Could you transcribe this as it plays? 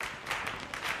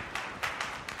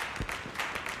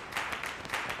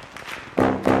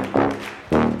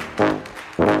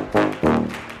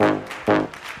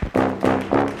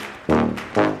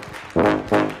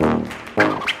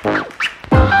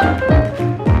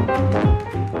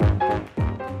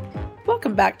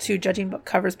back to Judging Book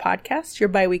Covers Podcast, your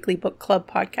bi-weekly book club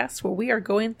podcast where we are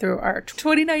going through our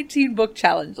 2019 book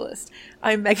challenge list.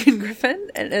 I'm Megan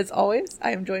Griffin, and as always,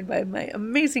 I am joined by my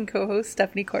amazing co-host,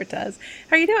 Stephanie Cortez.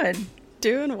 How are you doing?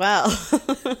 Doing well.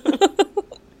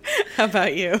 How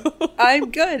about you? I'm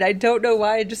good. I don't know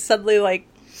why I just suddenly,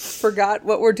 forgot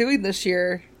what we're doing this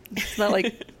year. It's not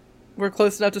like we're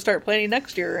close enough to start planning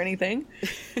next year or anything.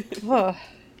 Oh.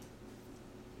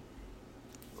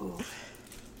 Ooh.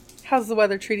 How's the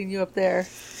weather treating you up there?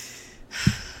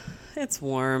 It's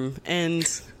warm,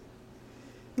 and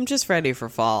I'm just ready for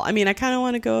fall. I mean, I kind of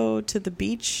want to go to the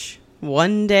beach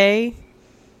one day,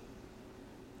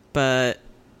 but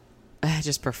I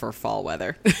just prefer fall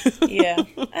weather. Yeah,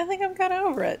 I think I'm kind of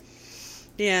over it.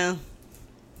 Yeah.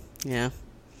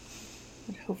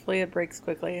 Hopefully it breaks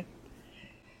quickly.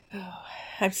 Oh,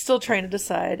 I'm still trying to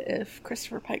decide if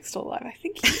Christopher Pike's still alive. I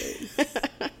think he is.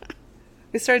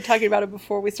 We started talking about it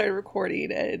before we started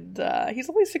recording, and he's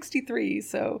only 63,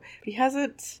 so he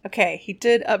hasn't... Okay, he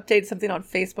did update something on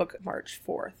Facebook March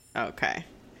 4th. Okay.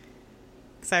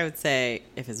 Because I would say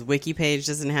if his wiki page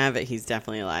doesn't have it, he's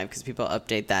definitely alive, because people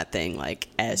update that thing,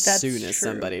 as soon as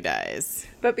somebody dies.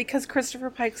 But because Christopher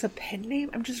Pike's a pen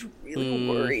name, I'm just really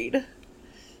worried.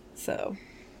 So,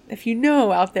 if you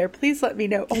know out there, please let me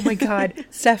know. Oh my god,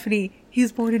 Stephanie,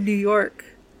 he's born in New York.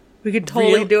 We could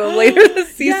totally do it later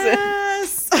this season.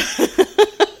 Yes!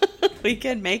 We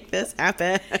can make this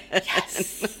happen.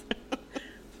 Yes!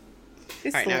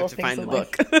 It's all right, now I have to find the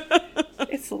book.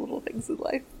 It's the little things in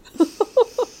life.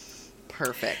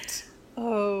 Perfect.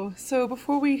 Oh, so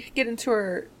before we get into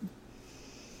our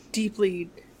deeply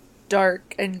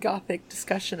dark and gothic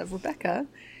discussion of Rebecca,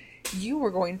 you were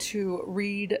going to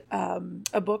read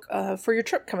a book for your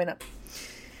trip coming up.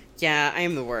 Yeah, I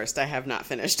am the worst. I have not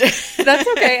finished it. That's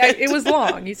okay. It was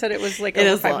long. You said it was over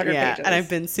 500 pages. And I've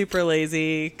been super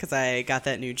lazy because I got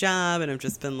that new job, and I've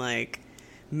just been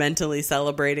mentally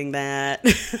celebrating that.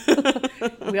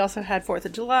 We also had 4th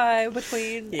of July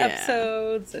between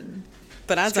episodes,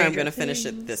 but odds are I'm going to finish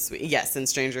it this week. Yes, and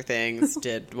Stranger Things.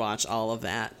 Did watch all of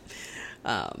that.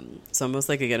 So I'm most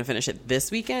likely going to finish it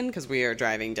this weekend because we are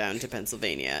driving down to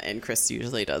Pennsylvania, and Chris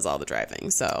usually does all the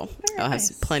driving, so I'll have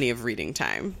plenty of reading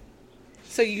time.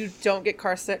 So you don't get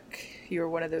car sick? You're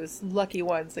one of those lucky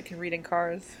ones that can read in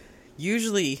cars?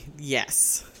 Usually,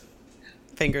 yes.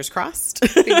 Fingers crossed.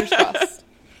 Fingers crossed.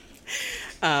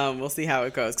 We'll see how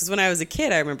it goes. Because when I was a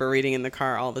kid, I remember reading in the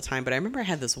car all the time. But I remember I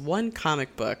had this one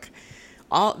comic book.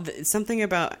 Something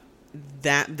about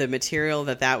the material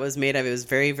that was made of. It was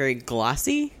very, very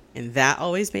glossy. And that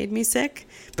always made me sick.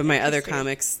 But my other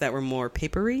comics that were more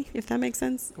papery, if that makes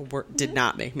sense, did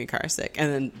not make me car sick.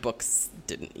 And then books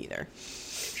didn't either.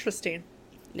 Interesting.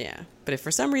 Yeah. But if for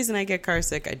some reason I get car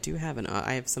sick, I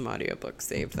have some audiobooks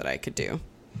saved that I could do.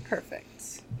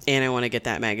 Perfect. And I want to get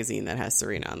that magazine that has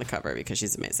Serena on the cover because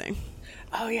she's amazing.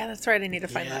 Oh, yeah, that's right. I need to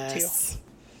find that, too.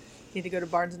 Need to go to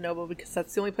Barnes & Noble because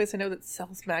that's the only place I know that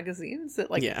sells magazines.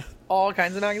 All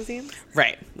kinds of magazines.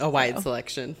 Right. A wide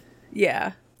selection.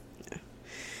 Yeah.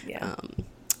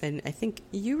 And I think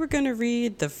you were going to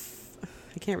read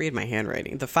I can't read my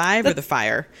handwriting. The Five or The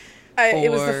Fire?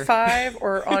 It was The Five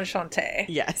or Enchanté.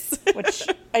 Yes. Which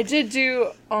I did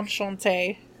do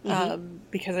Enchanté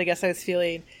because I guess I was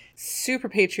feeling super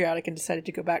patriotic and decided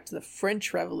to go back to the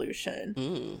French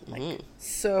Revolution.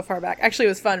 So far back. Actually, it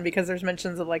was fun because there's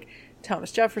mentions of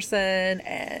Thomas Jefferson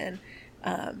and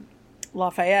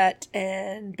Lafayette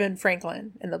and Ben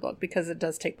Franklin in the book because it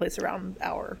does take place around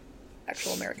our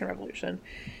actual American Revolution.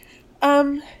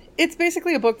 It's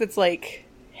basically a book that's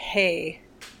hey,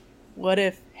 what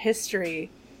if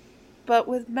history, but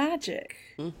with magic?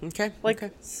 Okay.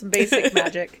 Some basic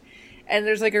magic. And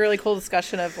there's a really cool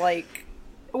discussion of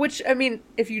which, I mean,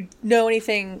 if you know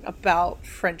anything about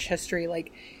French history,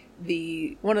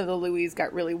 one of the Louis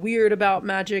got really weird about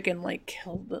magic and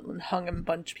killed and hung a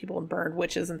bunch of people and burned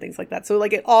witches and things like that. So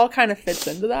it all kind of fits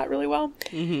into that really well.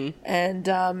 Mm-hmm. And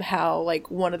how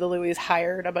one of the Louis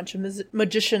hired a bunch of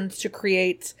magicians to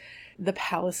create the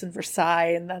palace in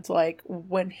Versailles, and that's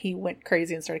when he went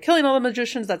crazy and started killing all the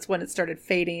magicians, that's when it started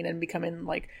fading and becoming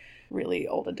really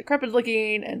old and decrepit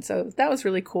looking. And so that was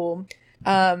really cool.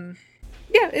 It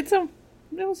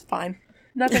was fine.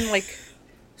 Nothing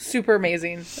super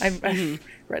amazing. I've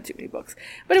read too many books,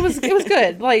 but it was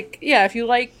good. If you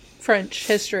like French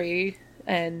history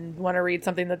and want to read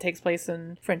something that takes place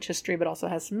in French history but also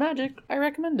has some magic, I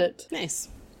recommend it. Nice.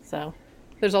 So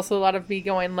there's also a lot of me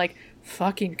going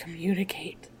fucking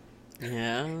communicate.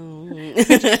 Yeah.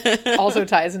 Also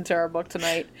ties into our book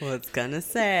tonight. What's gonna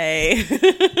say?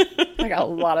 I got a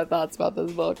lot of thoughts about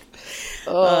this book.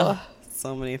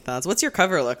 So many thoughts. What's your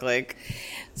cover look like?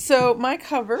 So my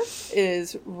cover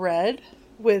is red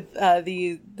with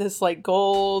this like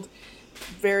gold,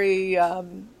 very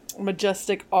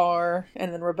majestic R,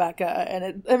 and then Rebecca. And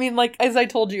it, I mean, like as I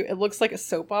told you, it looks like a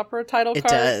soap opera title card. It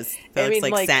does. It looks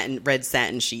mean, like red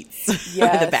satin sheets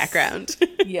yes, in the background.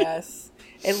 Yes.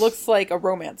 It looks like a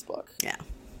romance book. Yeah.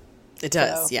 It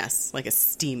does, So. yes. Like a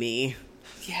steamy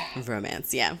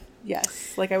romance, yeah.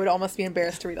 Yes. Like I would almost be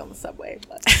embarrassed to read on the subway.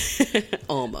 But.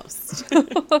 Almost.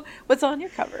 What's on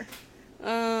your cover?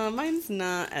 Mine's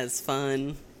not as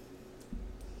fun.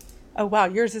 Oh, wow.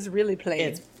 Yours is really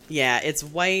plain. It's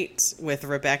white with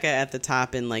Rebecca at the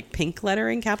top in like pink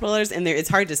lettering, capital letters, and it's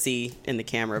hard to see in the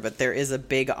camera, but there is a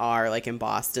big R like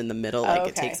embossed in the middle, like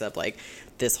it takes up like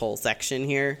this whole section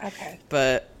here. Okay.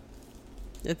 But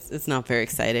it's not very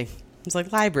exciting. It's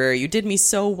like, library, you did me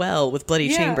so well with Bloody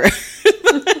Chamber.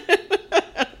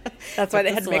 That's why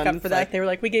they had to make up for that. Like, they were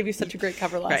like, we gave you such a great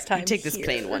cover last time. You take this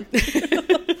plain one.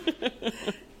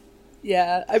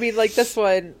 Yeah, I mean, like this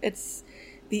one, it's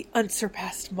the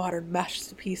unsurpassed modern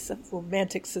masterpiece of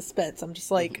romantic suspense. I'm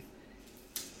just like,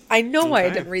 I know why I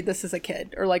didn't read this as a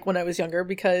kid or like when I was younger,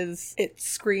 because it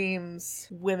screams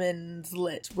women's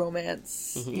lit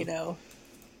romance, you know,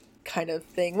 kind of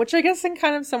thing, which I guess in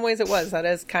kind of some ways it was. That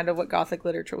is kind of what Gothic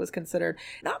literature was considered.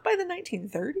 Not by the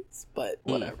 1930s, but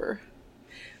whatever.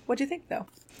 What'd you think, though?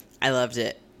 I loved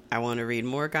it. I want to read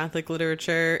more Gothic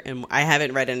literature, and I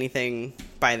haven't read anything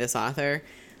by this author.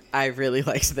 I really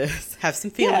liked this. Have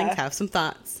some feelings, have some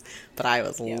thoughts, but I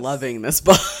was loving this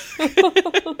book.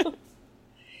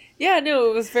 Yeah, no,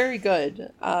 it was very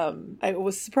good. It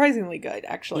was surprisingly good,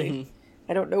 actually.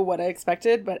 I don't know what I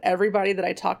expected, but everybody that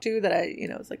I talked to that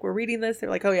it's like, we're reading this, they're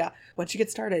like, oh yeah, once you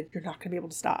get started, you're not going to be able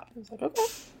to stop. I was like, okay.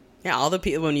 Yeah, all the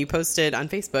people, when you posted on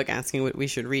Facebook asking what we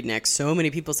should read next, so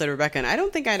many people said Rebecca, and I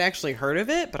don't think I'd actually heard of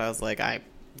it, but I was like,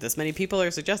 this many people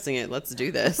are suggesting it, let's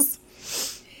do this.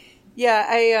 Yeah,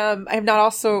 I've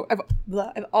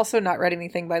also not read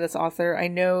anything by this author. I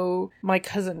know My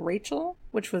Cousin Rachel,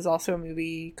 which was also a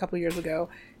movie a couple years ago,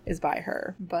 is by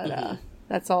her, but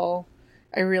that's all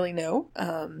I really know.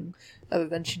 Other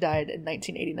than she died in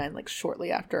 1989, like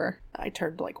shortly after I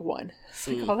turned like 1. It's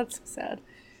like, oh, that's so sad.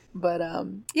 But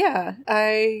yeah,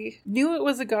 I knew it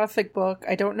was a Gothic book.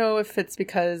 I don't know if it's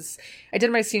because I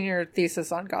did my senior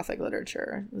thesis on Gothic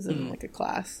literature. It was in like a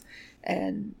class.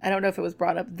 And I don't know if it was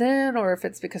brought up then or if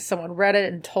it's because someone read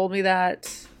it and told me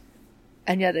that.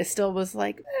 And yet I still was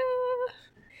like, eh.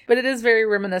 But it is very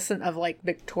reminiscent of like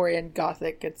Victorian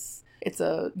Gothic. It's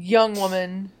a young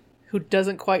woman who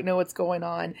doesn't quite know what's going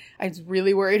on. I was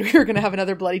really worried we were going to have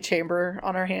another Bloody Chamber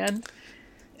on our hand.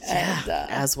 Yeah,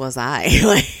 and, as was I.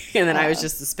 And then I was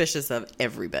just suspicious of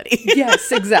everybody.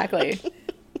 Yes, exactly.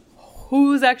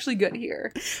 Who's actually good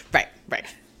here? Right.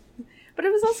 But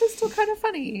it was also still kind of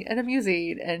funny and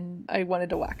amusing, and I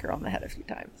wanted to whack her on the head a few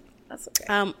times. That's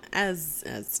okay.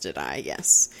 As did I,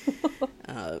 yes.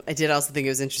 I did also think it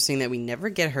was interesting that we never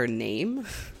get her name.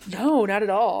 No, not at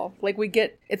all. Like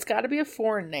it's got to be a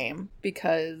foreign name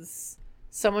because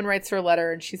someone writes her a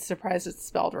letter and she's surprised it's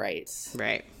spelled right.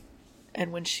 Right.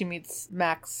 And when she meets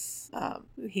Max,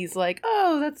 he's like,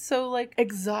 oh, that's so, like,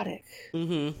 exotic.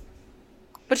 Mm-hmm.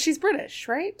 But she's British,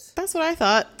 right? That's what I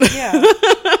thought. Yeah.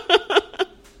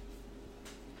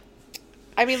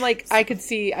 I mean, like, I could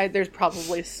see, there's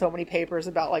probably so many papers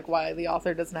about, like, why the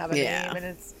author doesn't have a name. And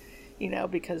it's,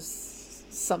 because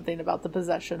something about the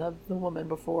possession of the woman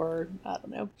before, I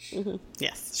don't know. Mm-hmm.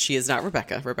 Yes, she is not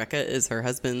Rebecca. Rebecca is her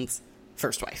husband's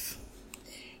first wife.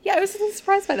 Yeah, I was a little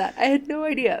surprised by that. I had no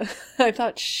idea. I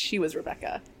thought she was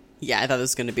Rebecca. Yeah, I thought it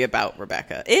was going to be about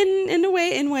Rebecca. In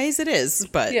ways it is,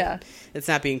 but it's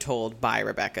not being told by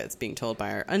Rebecca. It's being told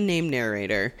by our unnamed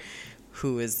narrator,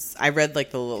 who is, I read like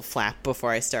the little flap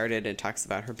before I started, and it talks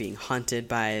about her being haunted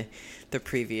by the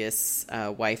previous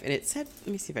wife. And it said,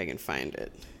 let me see if I can find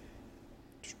it.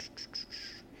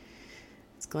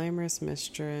 It's Glamorous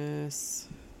Mistress.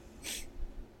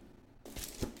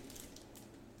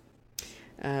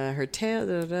 Her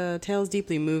tales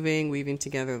deeply moving, weaving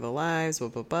together the lives, blah,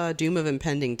 blah, blah, doom of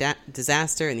impending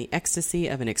disaster, and the ecstasy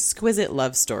of an exquisite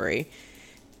love story.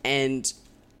 And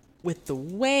with the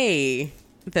way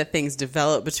that things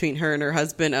develop between her and her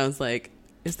husband, I was like,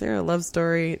 is there a love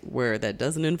story where that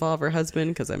doesn't involve her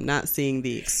husband? Because I'm not seeing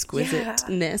the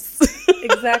exquisiteness. Yeah,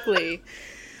 exactly.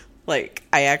 Like,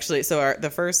 I actually, so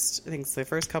the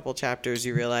first couple chapters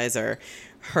you realize are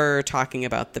her talking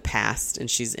about the past, and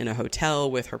she's in a hotel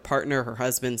with her partner, her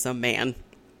husband, some man,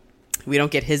 We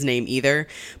don't get his name either,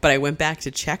 but I went back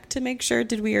to check to make sure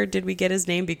did we get his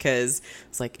name, because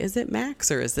it's like, is it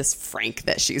Max or is this Frank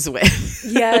that she's with?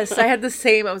 Yes, I had the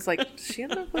same. I was like, does she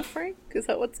end up with Frank? Is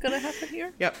that what's going to happen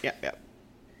here? Yep.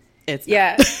 It's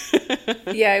yeah.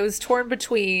 Yeah, I was torn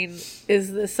between,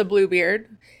 is this a Bluebeard?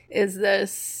 Is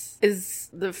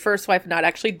the first wife not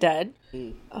actually dead?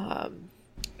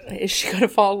 Is she going to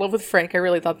fall in love with Frank? I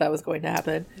really thought that was going to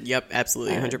happen. Yep,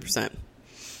 absolutely, 100%.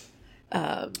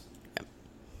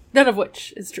 None of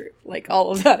which is true. Like,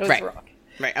 all of that was wrong.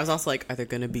 Right. I was also like, are there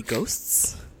going to be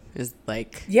ghosts? Is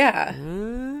like... Yeah.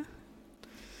 And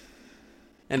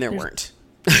there weren't.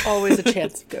 Always a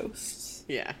chance of ghosts.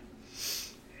 Yeah.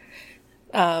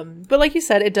 But like you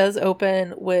said, it does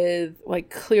open with, like,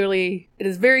 clearly... It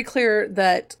is very clear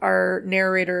that our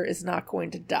narrator is not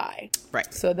going to die.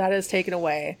 Right. So that is taken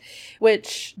away.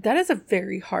 Which, that is a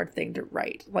very hard thing to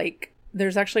write. Like,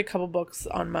 there's actually a couple books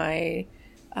on my...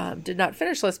 did not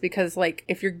finish list, because, like,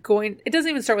 if you're going, it doesn't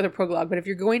even start with a prologue, but if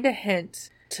you're going to hint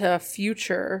to a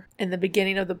future in the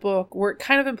beginning of the book, where it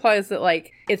kind of implies that,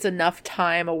 like, it's enough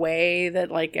time away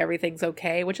that, like, everything's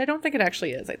okay, which I don't think it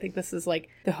actually is. I think this is, like,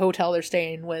 the hotel they're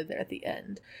staying with at the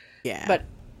end. Yeah. But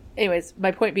anyways,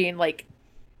 my point being, like,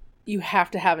 you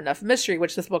have to have enough mystery,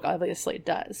 which this book obviously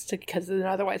does, because then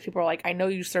otherwise people are like, I know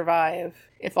you survive.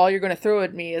 If all you're going to throw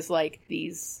at me is, like,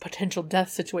 these potential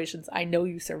death situations, I know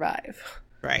you survive.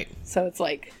 Right. So it's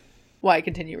like, why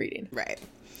continue reading? Right.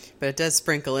 But it does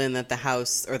sprinkle in that the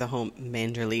house or the home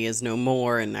Manderley is no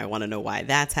more, and I want to know why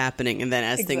that's happening. And then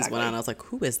as things went on, I was like,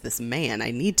 who is this man? I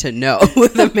need to know who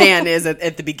the man is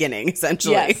at the beginning,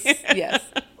 essentially. Yes.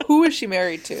 Who is she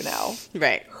married to now?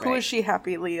 Right. Who is she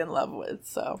happily in love with?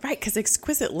 So right, because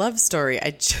exquisite love story,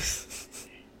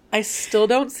 I still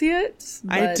don't see it.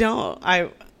 I don't.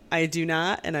 I do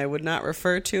not, and I would not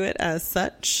refer to it as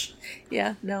such.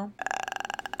 Yeah, no.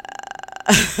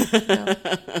 No.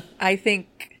 I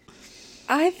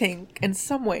think in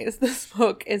some ways this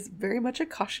book is very much a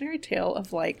cautionary tale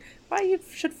of, like, why you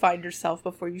should find yourself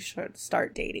before you should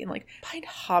start dating. Like, find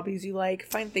hobbies you like,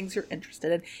 find things you're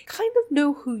interested in, kind of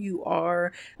know who you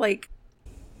are. Like,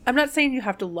 I'm not saying you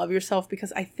have to love yourself,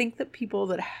 because I think that people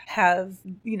that have,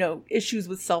 you know, issues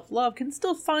with self-love can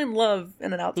still find love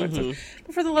in an outside sense.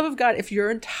 But for the love of God, if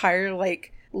your entire,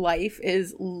 like, life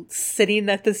is sitting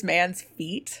at this man's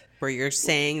feet, where you're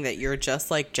saying that you're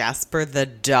just like Jasper the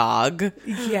dog.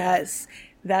 Yes,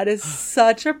 that is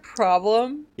such a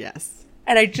problem. Yes.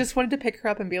 And I just wanted to pick her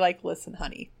up and be like, listen,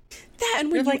 honey. That,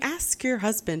 and when you ask your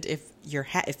husband if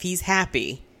if he's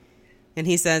happy, and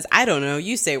he says, I don't know,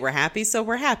 you say we're happy, so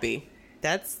we're happy.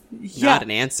 That's not an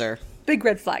answer. Big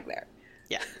red flag there.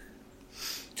 Yeah.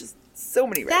 Just so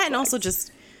many red flags. And also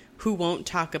just who won't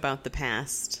talk about the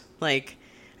past. Like,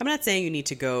 I'm not saying you need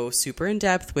to go super in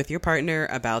depth with your partner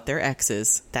about their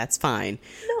exes. That's fine.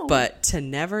 No. But to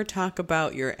never talk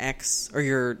about your ex, or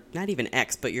your, not even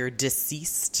ex, but your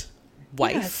deceased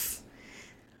wife. Yes.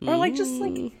 Or, like, just,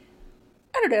 like,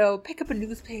 I don't know, pick up a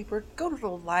newspaper, go to the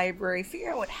library,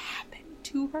 figure out what happened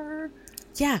to her.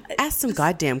 Yeah, ask some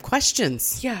goddamn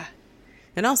questions. Yeah.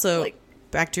 And also, like,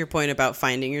 back to your point about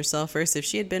finding yourself first, if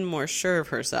she had been more sure of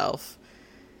herself,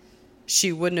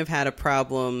 she wouldn't have had a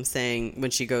problem saying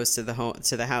when she goes to the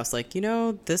house, like, you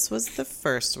know, this was the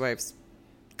first wife's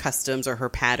customs or her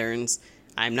patterns.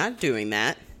 I'm not doing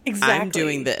that. Exactly. I'm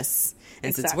doing this.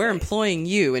 And since we're employing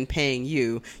you and paying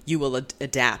you, you will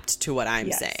adapt to what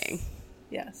I'm saying.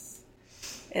 Yes.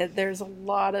 And there's a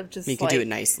lot of just, you can do it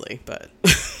nicely, but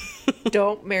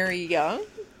don't marry young.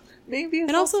 Maybe.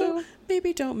 And also,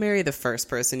 maybe don't marry the first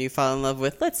person you fall in love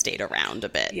with. Let's date around a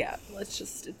bit. Yeah,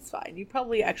 it's fine. You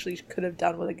probably actually could have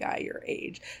done with a guy your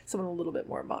age, someone a little bit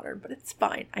more modern, but it's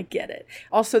fine. I get it.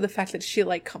 Also, the fact that she,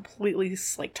 like, completely,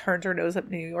 like, turned her nose up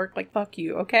New York, like, fuck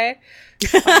you, okay?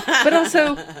 But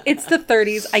also, it's the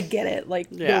 30s. I get it. Like,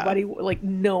 nobody, like,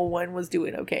 no one was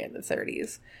doing okay in the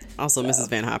 30s. Also, Mrs.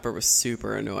 Van Hopper was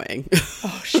super annoying.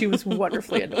 Oh, she was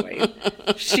wonderfully annoying.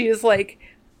 She is, like...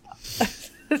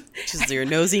 She's your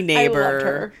nosy neighbor. I loved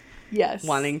her. Yes.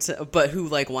 But who,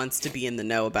 like, wants to be in the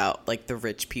know about, like, the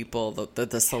rich people,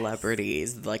 the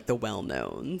celebrities, like, the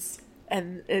well-knowns.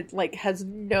 And it, like, has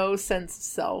no sense of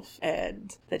self,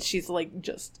 and that she's, like,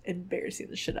 just embarrassing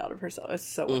the shit out of herself. It's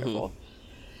so wonderful.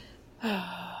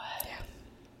 Yeah.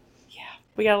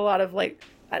 We got a lot of, like,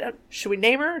 should we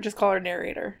name her or just call her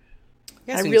narrator?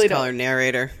 I really don't call her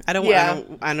narrator. I don't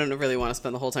really want to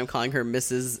spend the whole time calling her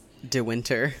Mrs. De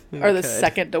Winter. Or the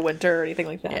second De Winter or anything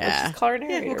like that. Yeah. Let's just call her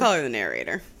narrator. Yeah, we'll call her the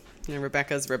narrator. And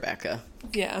Rebecca's Rebecca.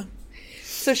 Yeah.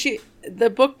 So the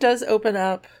book does open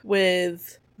up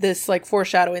with this like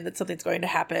foreshadowing that something's going to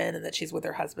happen and that she's with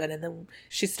her husband. And then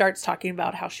she starts talking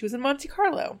about how she was in Monte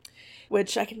Carlo,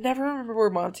 which I can never remember where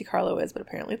Monte Carlo is, but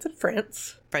apparently it's in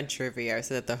France. French Riviera.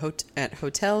 So at the at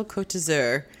Hotel Côte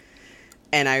d'Azur.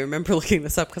 And I remember looking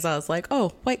this up because I was like,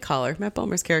 oh, White Collar. Matt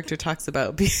Bomer's character talks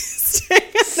about being staying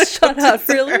at the Shut up,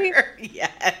 really?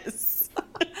 Yes.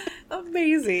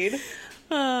 Amazing.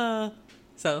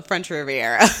 So French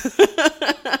Riviera.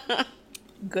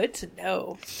 Good to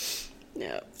know.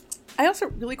 Yeah. I also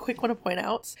really quick want to point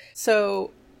out,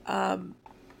 so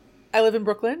I live in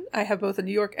Brooklyn. I have both a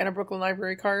New York and a Brooklyn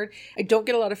library card. I don't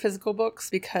get a lot of physical books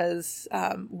because,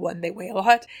 one, they weigh a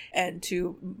lot, and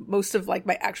two, most of like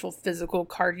my actual physical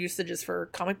card usage is for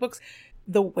comic books.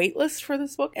 The wait list for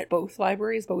this book at both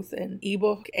libraries, both in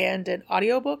ebook and in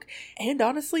audiobook, and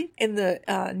honestly, in the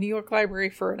New York library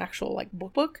for an actual like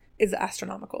book, is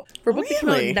astronomical. For a book that came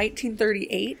out in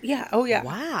 1938, yeah, oh yeah.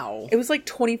 Wow. It was like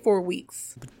 24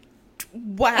 weeks.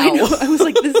 Wow. I know. I was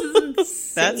like, this is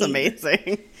insane. That's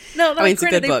amazing. No, I mean, it's a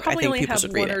good they book. I probably think only people have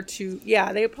should one read or it. two.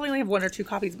 Yeah, they probably only have one or two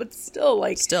copies, but still,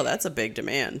 like, Still, that's a big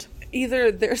demand. either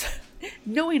there's,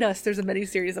 knowing us, there's a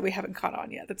miniseries that we haven't caught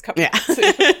on yet that's coming Yeah. out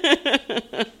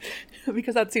soon.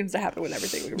 Because that seems to happen with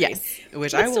everything we read. Yes.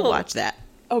 Which But I will still- watch that.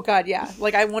 Oh God, yeah.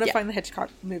 Like, I want to Yeah. find the Hitchcock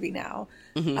movie now.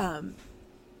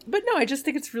 But no, I just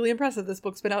think it's really impressive. This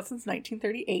book's been out since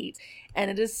 1938, and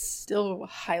it is still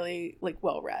highly like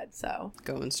well read. So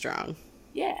Going strong.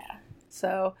 yeah.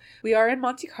 So we are in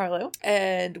Monte Carlo,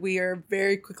 and we are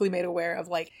very quickly made aware of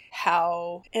like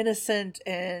how innocent,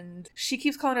 and she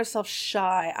keeps calling herself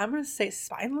shy. I'm going to say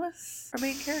spineless our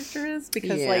main character is,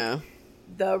 because Yeah. like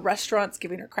the restaurant's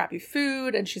giving her crappy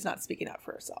food and she's not speaking up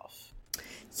for herself.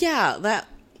 Yeah, that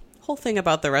whole thing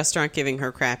about the restaurant giving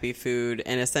her crappy food,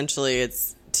 and essentially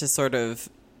it's to sort of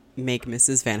make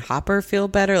Mrs. Van Hopper feel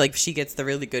better. Like, she gets the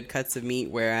really good cuts of meat,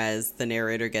 whereas the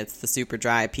narrator gets the super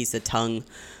dry piece of tongue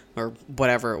or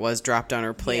whatever it was dropped on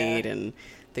her plate. Yeah. And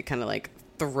they kind of like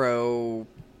throw,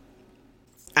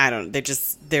 I don't, they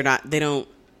don't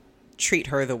treat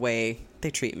her the way they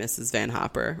treat Mrs. Van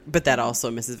Hopper. But that also,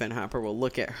 Mrs. Van Hopper will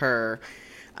look at her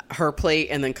plate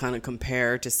and then kind of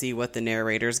compare to see what the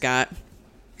narrator's got,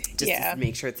 just Yeah. to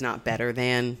make sure it's not better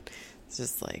than. It's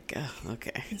just like,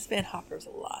 okay. Miss Van Hopper's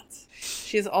a lot.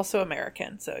 She is also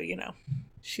American, so you know,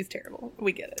 she's terrible.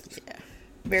 We get it. Yeah.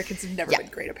 Americans have never Yeah. been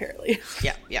great, apparently.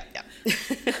 Yeah.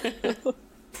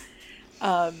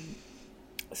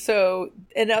 So,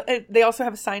 and they also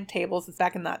have assigned tables. It's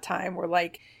back in that time where,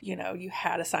 like, you know, you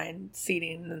had assigned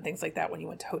seating and things like that when you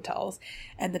went to hotels.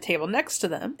 And the table next to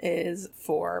them is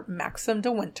for Maxim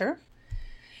de Winter,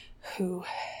 who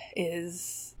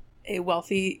is a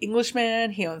wealthy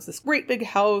Englishman. He owns this great big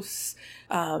house,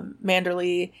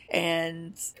 Manderley,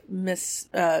 and Miss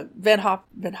Van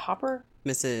Hopper.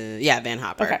 Van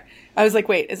Hopper. Okay. I was like,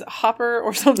 wait, is it Hopper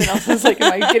or something else? I was like,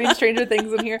 am I getting Stranger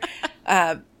Things in here?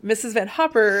 Mrs. Van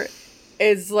Hopper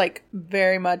is like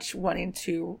very much wanting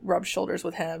to rub shoulders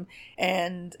with him.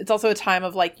 And it's also a time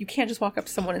of like, you can't just walk up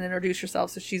to someone and introduce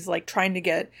yourself. So she's like trying to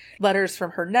get letters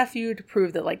from her nephew to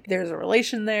prove that like there's a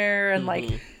relation there. And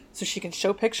like, so she can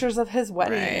show pictures of his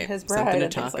wedding and his bride. Something to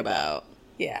and things talk like about.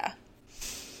 that. Yeah.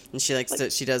 And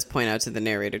she does point out to the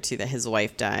narrator too that his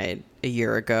wife died a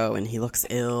year ago and he looks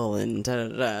ill and da da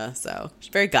da. So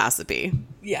she's very gossipy.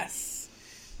 Yes.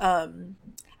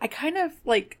 I kind of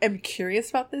like am curious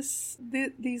about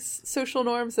these social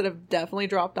norms that have definitely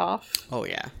dropped off. Oh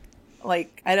yeah.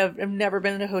 Like I've never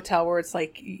been in a hotel where it's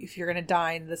like if you're gonna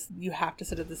dine, you have to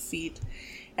sit at the seat.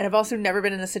 And I've also never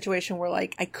been in a situation where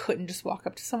like I couldn't just walk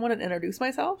up to someone and introduce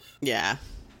myself. Yeah.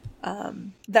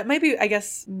 That might be, I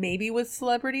guess, maybe with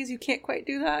celebrities you can't quite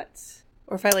do that.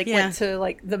 Or if I like went to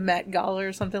like the Met Gala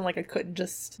or something, like I couldn't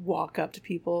just walk up to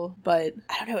people. But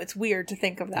I don't know, it's weird to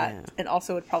think of that. Yeah. And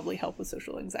also would probably help with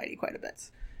social anxiety quite a bit.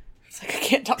 It's like I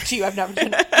can't talk to you. I've never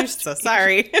been introduced. So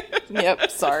sorry.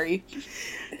 Yep, sorry.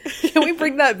 Can we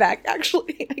bring that back?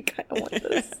 Actually, I kind of want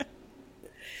this.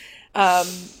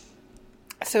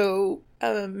 So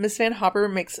Miss Van Hopper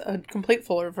makes a complete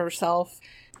fool of herself,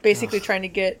 basically trying to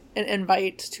get an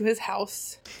invite to his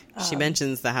house. She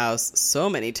mentions the house so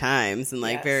many times and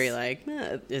like Yes. very like,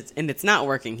 it's not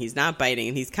working. He's not biting,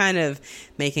 and he's kind of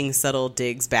making subtle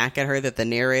digs back at her that the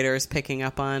narrator is picking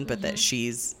up on, but that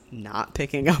she's not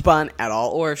picking up on at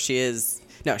all. Or if she is,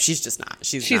 no, she's just not.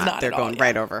 She's not. They're at all, going yeah.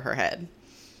 right over her head.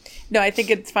 No, I think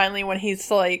it's finally when he's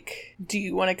like, "Do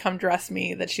you want to come dress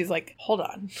me?" that she's like, "Hold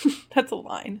on, that's a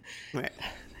line. Right.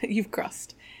 You've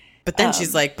crossed." But then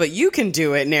she's like, "But you can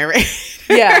do it, narrator."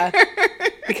 Yeah,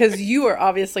 because you are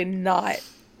obviously not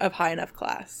of high enough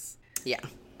class. Yeah.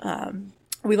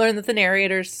 We learn that the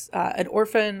narrator's an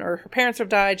orphan, or her parents have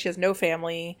died. She has no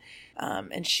family.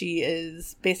 And she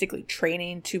is basically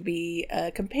training to be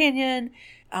a companion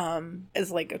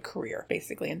as like a career,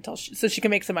 basically, so she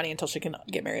can make some money until she can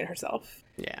get married herself.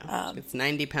 Yeah. It's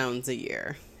 90 pounds a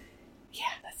year. Yeah,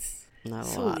 that's not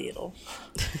so a lot. little.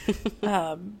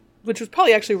 Which was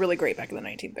probably actually really great back in the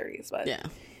 1930s. But yeah.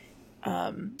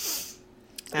 I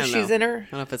don't know. In her. I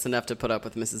don't know if it's enough to put up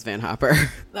with Mrs. Van Hopper.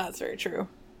 That's very true.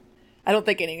 I don't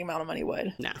think any amount of money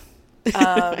would. No.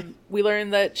 We learn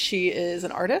that she is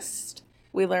an artist.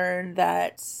 We learn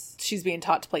that she's being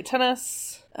taught to play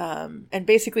tennis, and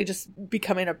basically just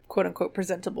becoming a quote-unquote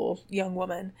presentable young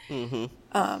woman.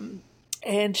 Mm-hmm.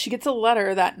 And she gets a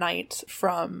letter that night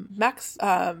from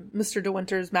Mr. De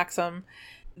Winter's Maxim,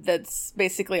 that's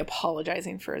basically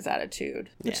apologizing for his attitude,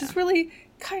 which is really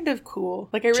kind of cool.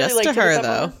 Like, I really like her,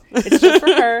 though. It's just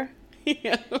for her.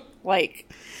 Yeah.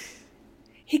 Like,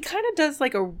 he kind of does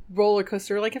like a roller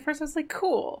coaster. Like, at first I was like,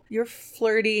 cool, you're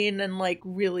flirting and like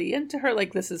really into her.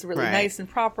 Like, this is really nice and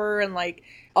proper and like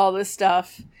all this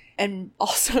stuff. And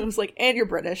also I was like, and you're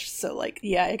British. So like,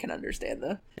 yeah, I can understand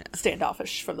the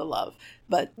standoffish from the love.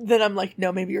 But then I'm like,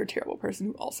 no, maybe you're a terrible person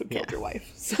who also killed your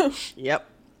wife. So. Yep.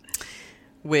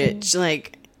 Which,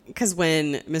 like, because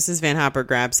when Mrs. Van Hopper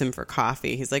grabs him for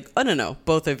coffee, he's like, oh, no,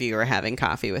 both of you are having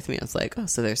coffee with me. I was like, oh,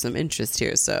 so there's some interest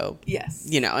here. So, yes.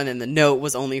 You know, and then the note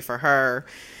was only for her.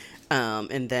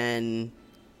 And then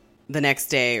the next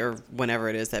day, or whenever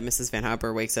it is that Mrs. Van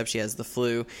Hopper wakes up, she has the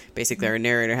flu. Basically, our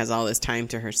narrator has all this time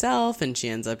to herself, and she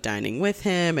ends up dining with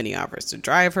him, and he offers to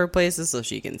drive her places so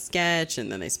she can sketch,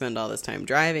 and then they spend all this time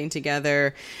driving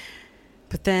together.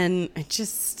 But then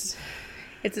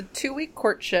It's a 2-week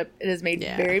courtship. It is made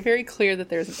very, very clear that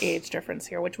there's an age difference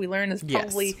here, which we learn is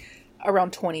probably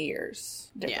around 20 years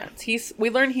difference. Yeah.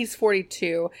 We learn he's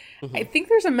 42. Mm-hmm. I think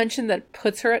there's a mention that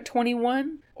puts her at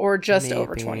 21 or just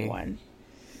over 21.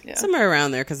 Yeah. Somewhere around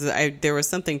there, because there was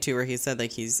something too where he said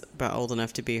like he's about old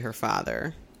enough to be her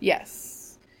father.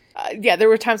 Yes. There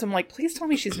were times I'm like, please tell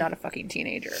me she's not a fucking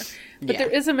teenager. But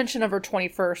there is a mention of her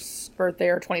 21st birthday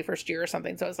or 21st year or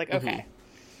something. So I was like, okay.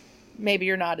 Maybe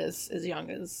you're not as young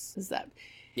as that.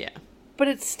 Yeah. But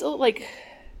it's still, like,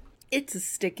 it's a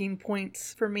sticking point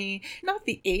for me. Not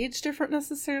the age different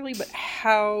necessarily, but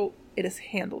how it is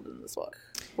handled in this book.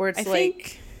 Where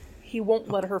it's he won't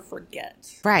let her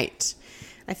forget. Right.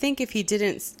 I think if he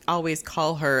didn't always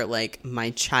call her, like,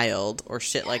 my child or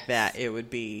shit like that, it would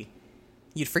be,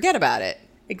 you'd forget about it.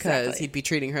 Exactly. Because he'd be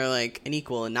treating her like an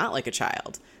equal and not like a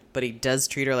child. But he does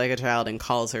treat her like a child and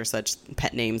calls her such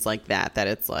pet names like that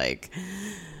it's like,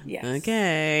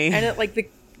 okay. And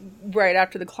right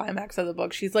after the climax of the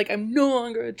book, she's like, I'm no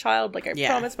longer a child. Like, I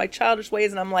promise my childish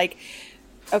ways. And I'm like,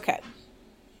 okay.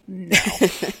 No.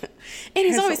 And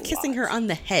he's always kissing her on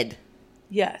the head.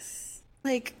 Yes.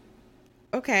 Like,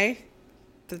 okay.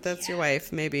 That's your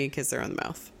wife. Maybe kiss her on the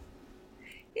mouth.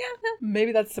 Yeah,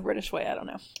 maybe that's the British way. I don't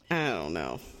know. I don't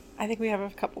know. I think we have a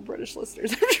couple British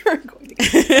listeners. I'm sure I'm going to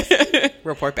get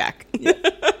report back.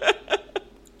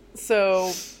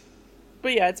 So,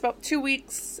 but yeah, it's about 2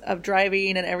 weeks of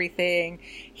driving and everything.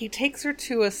 He takes her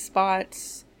to a spot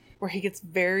where he gets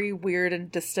very weird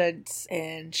and distant,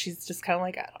 and she's just kind of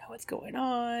like, I don't know what's going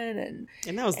on. And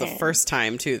that was the first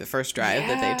time, too, the first drive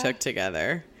that they took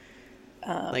together.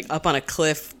 Like, up on a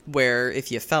cliff where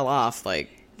if you fell off,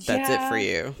 like, that's it for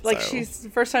you. Like, the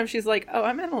first time she's like, oh,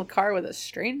 I'm in a car with a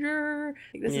stranger.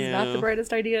 Like, this is not the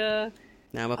brightest idea.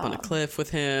 Now I'm up on a cliff with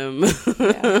him.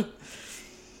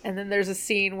 And then there's a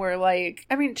scene where, like,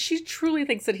 I mean, she truly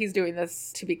thinks that he's doing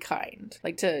this to be kind,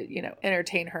 like to,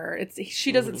 entertain her.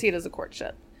 She doesn't see it as a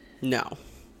courtship. No.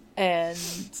 And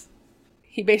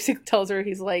he basically tells her,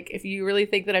 he's like, if you really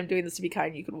think that I'm doing this to be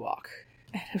kind, you can walk.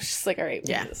 And I was just like, all right,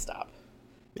 we need to stop.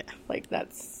 Yeah. Like,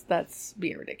 that's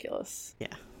being ridiculous. Yeah.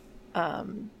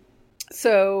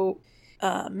 So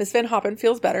Miss Van Hoppen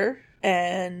feels better,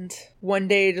 and one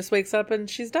day just wakes up and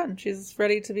she's done. She's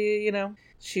ready to be,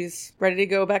 she's ready to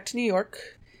go back to New York.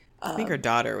 I think her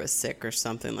daughter was sick or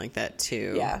something like that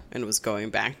too. Yeah. And was going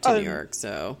back to New York.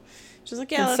 So she's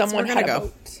like, yeah, we're going to go.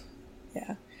 Boat.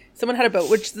 Yeah. Someone had a boat,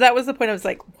 which that was the point. I was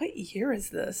like, what year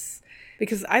is this?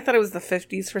 Because I thought it was the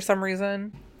 50s for some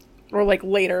reason, or like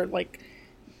later, like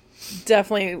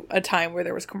definitely a time where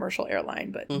there was commercial airline,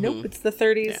 but nope, it's the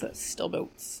 30s. So it's still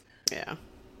boats. Yeah.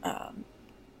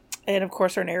 And of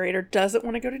course our narrator doesn't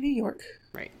want to go to New York.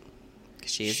 Right.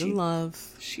 She's in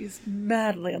love. She's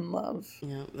madly in love.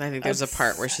 Yeah. I think there's a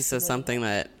part where she says something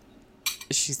that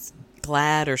she's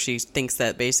glad, or she thinks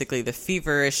that basically the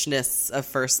feverishness of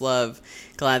first love,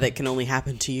 glad that can only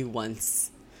happen to you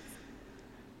once.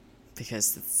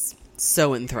 Because it's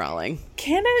So enthralling.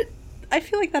 Can it? I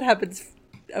feel like that happens.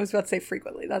 I was about to say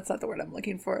frequently. That's not the word I'm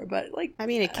looking for, but like. I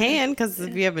mean, it can, because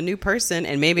if you have a new person,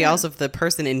 and maybe also if the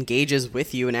person engages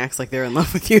with you and acts like they're in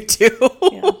love with you too.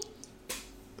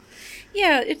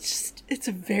 Yeah, it's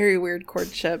a very weird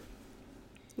courtship.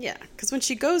 Yeah, because when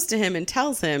she goes to him and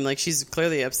tells him, like, she's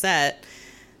clearly upset,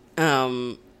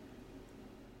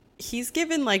 he's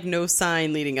given, like, no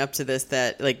sign leading up to this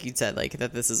that, like you said, like,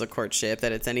 that this is a courtship,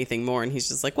 that it's anything more. And he's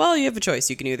just like, well, you have a choice.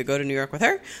 You can either go to New York with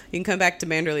her, you can come back to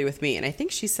Manderley with me. And I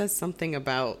think she says something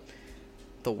about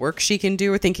the work she can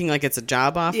do, or thinking, like, it's a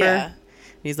job offer. Yeah. And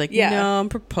he's like, no, I'm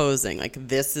proposing. Like,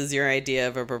 this is your idea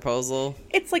of a proposal?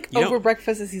 It's like over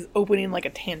breakfast as he's opening, like,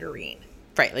 a tangerine.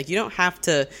 Right. Like, you don't have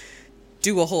to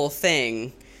do a whole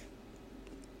thing,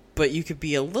 but you could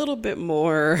be a little bit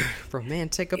more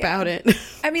romantic about it.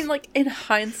 I mean, like, in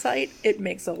hindsight, it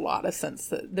makes a lot of sense,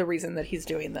 that the reason that he's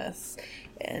doing this.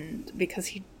 And because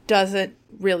he doesn't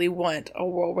really want a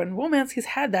whirlwind romance. He's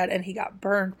had that, and he got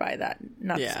burned by that.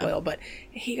 Not to spoil, but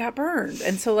he got burned.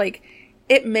 And so, like,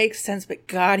 it makes sense, but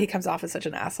God, he comes off as such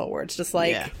an asshole where it's just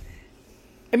like...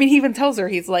 I mean, he even tells her,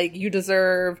 he's like, you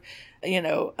deserve...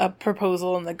 a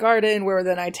proposal in the garden where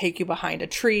then I take you behind a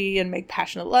tree and make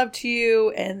passionate love to you.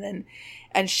 And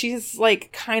she's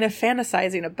like kind of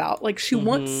fantasizing about, like, she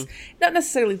wants, not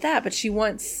necessarily that, but she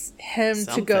wants him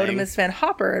to go to Miss Van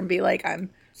Hopper and be like,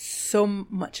 I'm so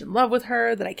much in love with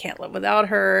her that I can't live without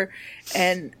her.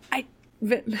 And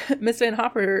Miss Van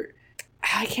Hopper,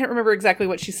 I can't remember exactly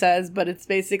what she says, but it's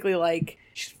basically like,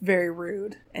 she's very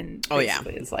rude. And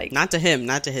it's like, not to him,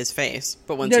 not to his face,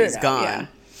 but once he's gone. Yeah.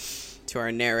 To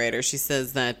our narrator, she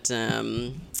says that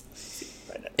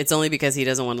it's only because he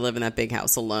doesn't want to live in that big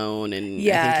house alone, and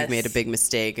I think you've made a big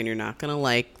mistake, and you're not going to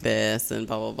like this, and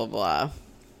blah blah blah blah.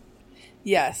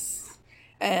 Yes,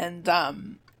 and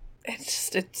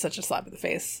it's such a slap in the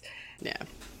face. Yeah,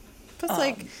 but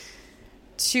like,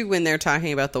 too, when they're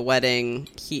talking about the wedding,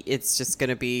 it's just going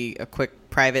to be a quick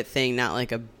private thing, not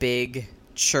like a big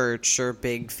church or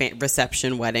big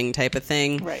reception wedding type of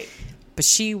thing, right? But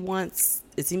she wants.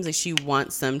 It seems like she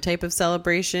wants some type of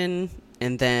celebration,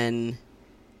 and then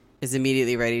is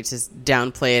immediately ready to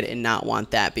downplay it and not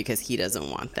want that because he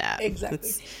doesn't want that. Exactly.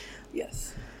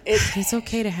 Yes. It's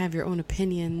okay to have your own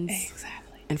opinions.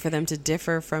 Exactly. And for them to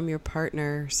differ from your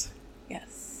partners.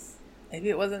 Yes. Maybe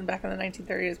it wasn't back in the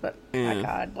 1930s, but my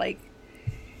God, like,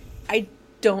 I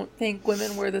don't think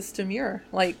women were this demure.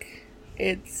 Like,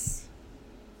 it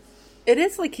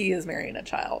is like he is marrying a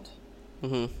child.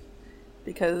 Mm-hmm.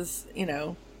 Because,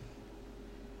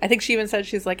 I think she even said,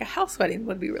 she's like, a house wedding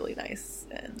would be really nice.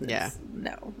 And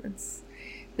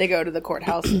they go to the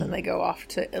courthouse and then they go off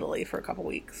to Italy for a couple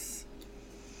weeks.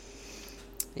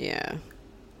 Yeah.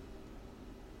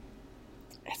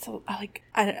 It's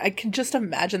I can just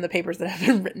imagine the papers that have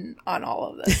been written on all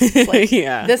of this. Like,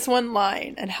 this one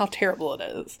line and how terrible it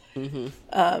is.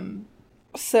 Mm-hmm.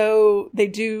 So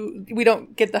we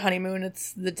don't get the honeymoon.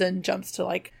 The then jumps to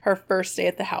like her first day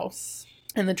at the house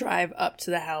and the drive up to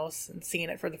the house and seeing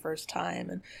it for the first time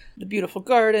and the beautiful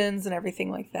gardens and everything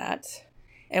like that.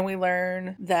 And we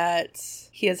learn that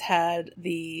he has had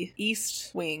the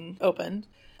East Wing opened,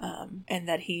 and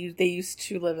that they used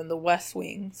to live in the West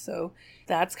Wing. So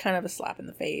that's kind of a slap in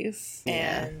the face.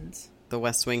 Yeah. And the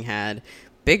West Wing had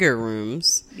bigger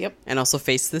rooms. Yep. And also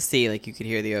face the sea. Like, you could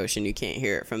hear the ocean. You can't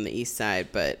hear it from the east side.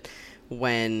 But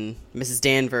when Mrs.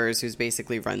 Danvers, who's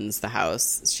basically runs the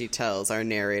house, she tells our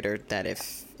narrator that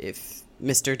if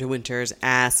Mr. De Winters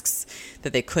asks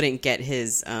that they couldn't get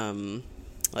his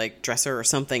like dresser or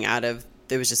something out of,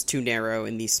 it was just too narrow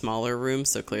in these smaller rooms.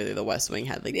 So clearly the West Wing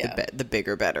had like the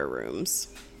bigger, better rooms.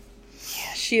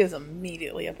 Yeah, she is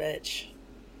immediately a bitch.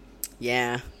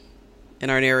 Yeah. And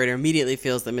our narrator immediately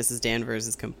feels that Mrs. Danvers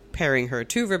is comparing her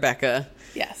to Rebecca.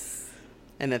 Yes.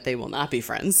 And that they will not be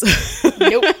friends.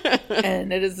 Nope.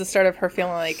 And it is the start of her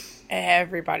feeling like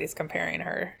everybody's comparing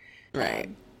her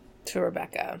to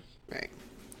Rebecca. Right.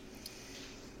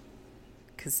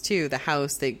 Because, too, the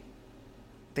house, they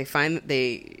find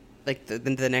like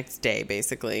the next day,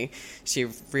 basically, she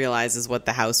realizes what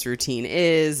the house routine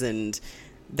is and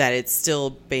that it's still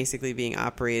basically being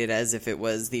operated as if it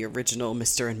was the original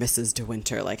Mr. and Mrs. De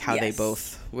Winter, like how they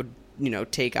both would,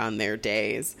 take on their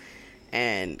days.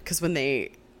 And because when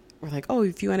they were like, oh,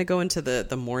 if you want to go into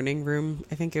the morning room,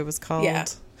 I think it was called. Yeah.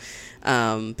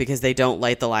 Because they don't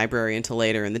light the library until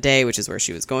later in the day, which is where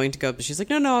she was going to go. But she's like,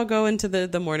 no, I'll go into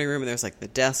the morning room. And there's like the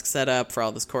desk set up for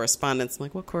all this correspondence. I'm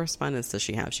like, what correspondence does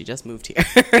she have? She just moved here.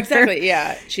 Exactly.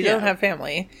 Yeah. She doesn't have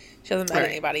family. She hasn't met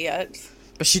anybody yet.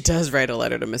 But she does write a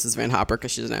letter to Mrs. Van Hopper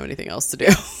because she doesn't have anything else to do.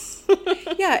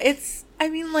 Yeah. I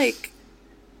mean, like,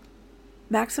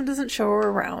 Maxim doesn't show her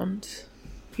around.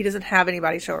 He doesn't have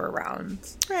anybody show her around.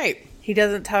 Right. He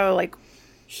doesn't tell her, like,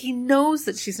 he knows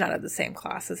that she's not at the same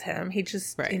class as him. He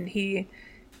just, and he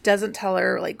doesn't tell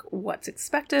her, like, what's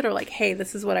expected, or like, hey,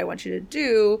 this is what I want you to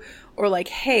do, or like,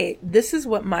 hey, this is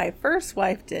what my first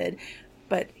wife did,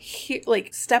 but he,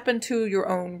 like, step into your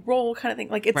own role kind of thing.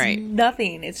 Like, it's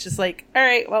nothing. It's just like, all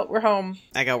right, well, we're home.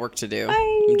 I got work to do.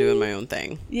 Bye. I'm doing my own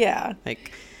thing. Yeah.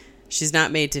 Like, she's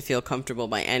not made to feel comfortable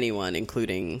by anyone,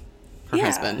 including her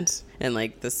husband. And,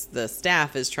 like, the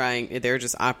staff is they're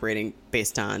just operating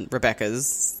based on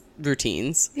Rebecca's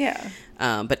routines. Yeah.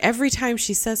 But every time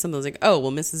she says something, it's like, oh,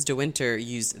 well, Mrs. De Winter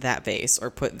used that vase,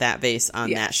 or put that vase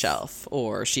on that shelf,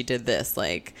 or she did this.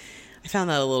 Like, I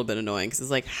found that a little bit annoying, because it's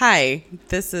like, hi,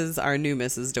 this is our new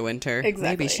Mrs. De Winter. Exactly.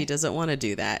 Maybe she doesn't want to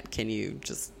do that. Can you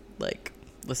just, like,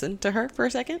 listen to her for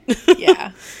a second?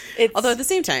 Yeah. Although at the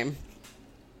same time,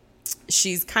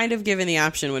 she's kind of given the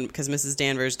option because Mrs.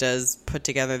 Danvers does put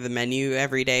together the menu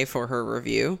every day for her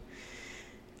review,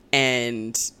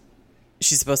 and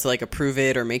she's supposed to, like, approve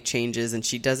it or make changes, and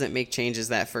she doesn't make changes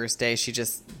that first day. She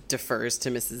just defers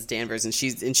to Mrs. Danvers, and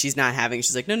she's not having.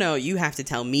 She's like, no, you have to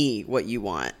tell me what you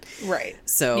want. Right.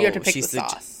 So you have to pick the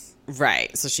sauce.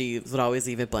 Right. So she would always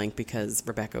leave it blank because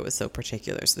Rebecca was so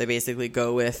particular. So they basically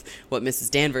go with what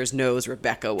Mrs. Danvers knows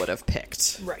Rebecca would have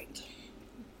picked. Right.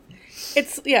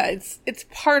 It's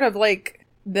part of, like,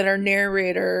 that our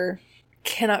narrator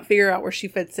cannot figure out where she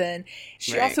fits in.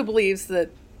 She also believes that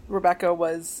Rebecca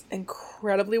was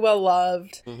incredibly well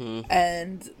loved,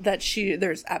 and that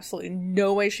there's absolutely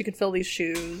no way she could fill these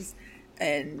shoes,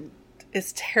 and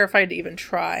is terrified to even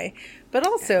try. But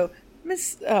also,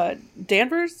 Miss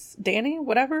Danvers, Danny,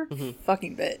 whatever,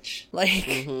 fucking bitch.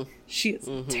 Like, she is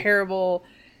terrible,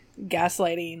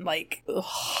 gaslighting, like,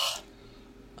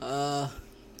 ugh.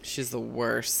 She's the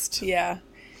worst. Yeah.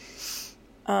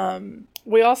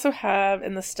 We also have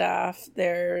in the staff,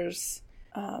 there's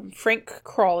Frank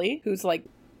Crawley, who's like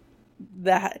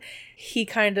that. He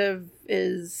kind of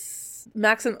is,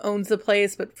 Maxim owns the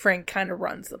place, but Frank kind of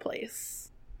runs the place.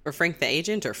 Or Frank the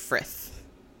agent, or Frith?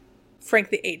 Frank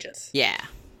the agent. Yeah.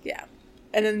 Yeah.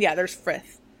 And then, there's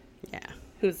Frith. Yeah.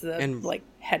 Who's the, like,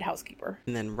 head housekeeper.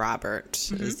 And then Robert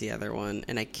is the other one.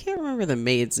 And I can't remember the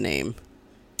maid's name.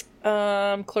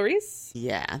 Clarice?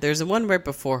 Yeah, there's one right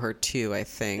before her too, I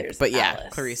think. There's but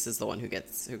Alice. Clarice is the one who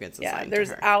gets assigned to her. Yeah, there's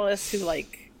Alice, who,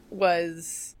 like,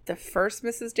 was the first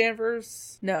Mrs.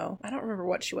 Danvers. No, I don't remember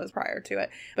what she was prior to it,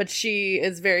 but she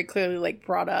is very clearly, like,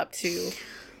 brought up to,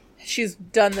 she's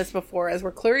done this before, as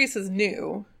where Clarice is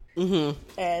new.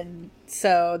 And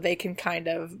so they can kind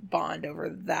of bond over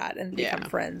that and become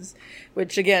friends,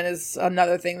 which again is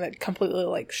another thing that completely,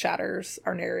 like, shatters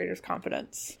our narrator's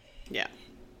confidence. Yeah.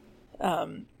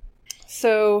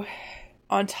 So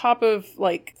on top of,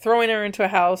 like, throwing her into a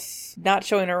house, not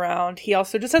showing her around, he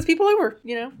also just has people over,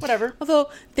 whatever.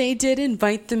 Although they did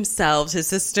invite themselves, his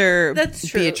sister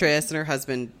Beatrice and her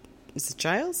husband, is it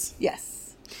Giles?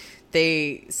 Yes.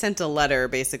 They sent a letter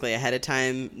basically ahead of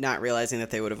time, not realizing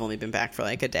that they would have only been back for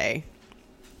like a day.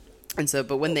 And so,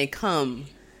 but when they come,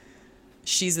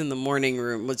 she's in the morning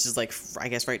room, which is, like, I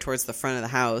guess right towards the front of the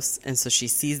house. And so she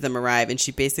sees them arrive and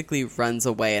she basically runs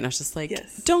away. And I was just like,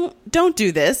 don't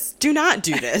do this. Do not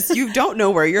do this. You don't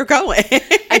know where you're going.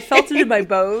 I felt it in my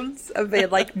bones of being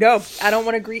like, no, I don't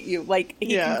want to greet you. Like,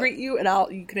 he can greet you and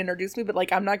you can introduce me, but,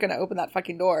 like, I'm not going to open that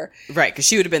fucking door. Right. Because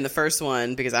she would have been the first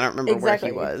one, because I don't remember where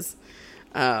he was.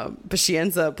 But she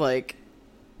ends up, like,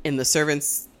 in the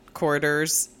servants'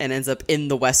 corridors and ends up in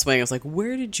the West Wing. I was like,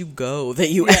 where did you go that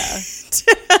you went?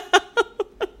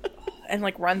 And,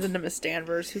 like, runs into Miss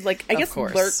Danvers, who's, like, I guess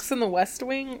lurks in the West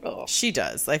Wing. Ugh. She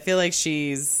does. I feel like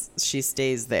she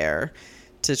stays there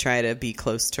to try to be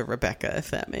close to Rebecca,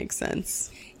 if that makes sense.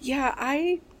 Yeah,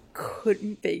 I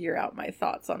couldn't figure out my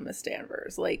thoughts on Miss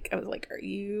Danvers. Like, I was like, are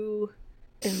you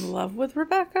in love with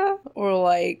Rebecca? Or,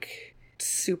 like,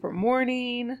 super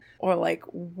mourning? Or, like,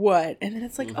 what? And then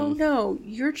it's like, oh no,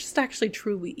 you're just actually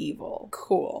truly evil.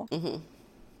 Cool.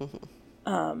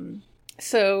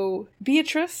 So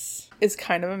Beatrice is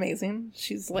kind of amazing.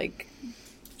 She's like,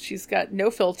 she's got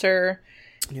no filter.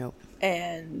 Nope.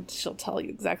 And she'll tell you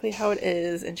exactly how it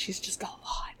is. And she's just a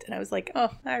lot. And I was like,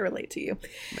 oh, I relate to you.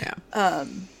 Yeah.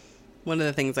 One of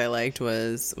the things I liked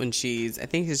was when I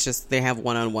think it's just, they have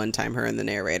one-on-one time, her and the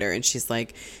narrator. And she's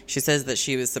like, she says that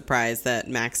she was surprised that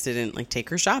Max didn't, like, take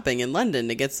her shopping in London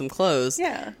to get some clothes.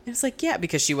 Yeah. And it's like, yeah,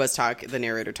 because the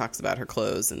narrator talks about her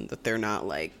clothes and that they're not,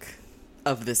 like,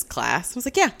 of this class. I was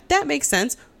like, yeah, that makes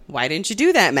sense. Why didn't you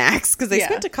do that, Max? Because they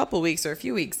spent a couple weeks or a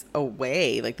few weeks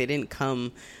away. Like, they didn't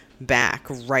come back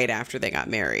right after they got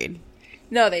married.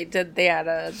 No, they did. They had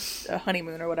a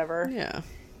honeymoon or whatever. Yeah.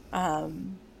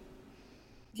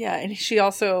 Yeah, and she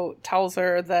also tells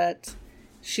her that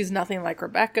she's nothing like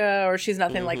Rebecca, or she's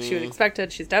nothing like she would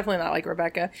expected. She's definitely not like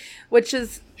Rebecca, which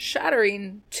is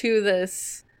shattering to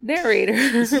this narrator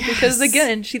because,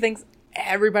 again, she thinks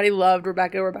everybody loved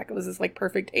Rebecca. Rebecca was this, like,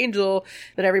 perfect angel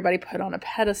that everybody put on a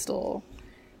pedestal.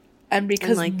 And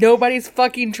because nobody's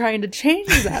fucking trying to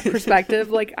change that perspective,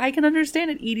 like, I can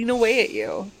understand it eating away at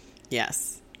you.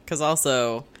 Yes. Because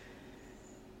also,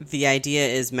 the idea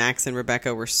is Max and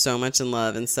Rebecca were so much in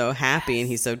love and so happy, and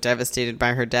he's so devastated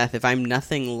by her death. If I'm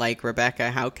nothing like Rebecca,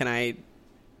 how can I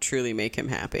truly make him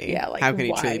happy? Yeah, like, how can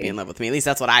he why? truly be in love with me? At least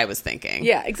that's what I was thinking.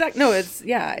 Yeah, exactly. No,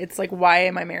 it's like, why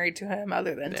am I married to him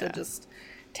other than to just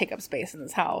take up space in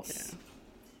this house? Yeah.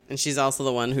 And she's also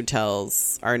the one who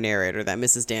tells our narrator that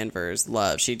Mrs. Danvers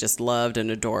she just loved and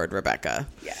adored Rebecca.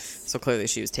 Yes. So clearly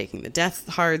she was taking the death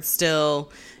hard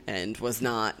still and was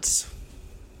not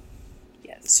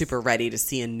super ready to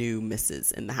see a new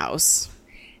Mrs. in the house.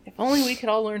 If only we could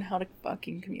all learn how to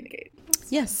fucking communicate.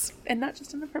 Yes. And not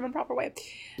just in a prim and proper way.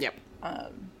 Yep.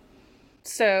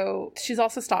 So she's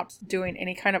also stopped doing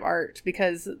any kind of art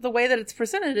because the way that it's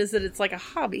presented is that it's like a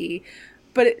hobby.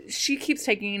 But she keeps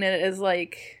taking it as,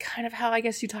 like, kind of how I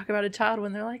guess you talk about a child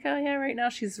when they're like, oh, yeah, right now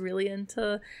she's really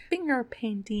into finger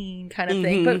painting kind of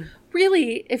thing. But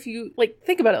really, if you, like,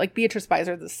 think about it, like, Beatrice buys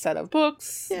her this set of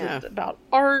books about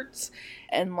art.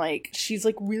 And, like, she's,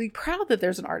 like, really proud that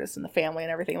there's an artist in the family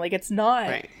and everything. Like, it's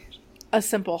not a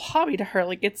simple hobby to her.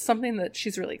 Like, it's something that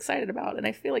she's really excited about. And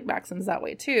I feel like Maxim's that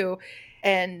way, too.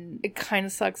 And it kind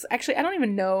of sucks. Actually, I don't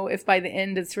even know if by the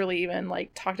end it's really even, like,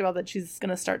 talked about that she's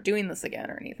going to start doing this again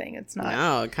or anything. It's not.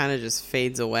 No, it kind of just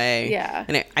fades away. Yeah.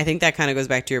 And I think that kind of goes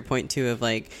back to your point, too, of,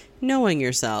 like, knowing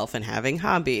yourself and having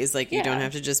hobbies. Like, you don't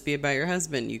have to just be about your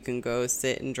husband. You can go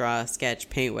sit and draw, sketch,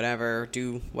 paint, whatever,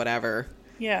 do whatever.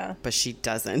 Yeah. But she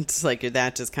doesn't. Like,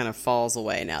 that just kind of falls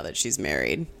away now that she's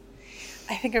married.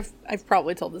 I think I've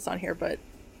probably told this on here, but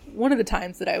one of the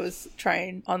times that I was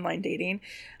trying online dating,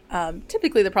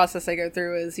 typically the process I go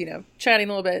through is, you know, chatting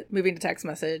a little bit, moving to text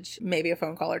message, maybe a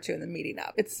phone call or two, and then meeting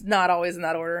up. It's not always in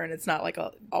that order, and it's not like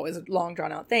always a long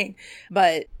drawn out thing,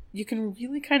 but you can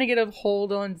really kind of get a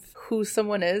hold on who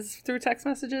someone is through text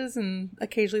messages and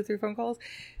occasionally through phone calls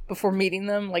before meeting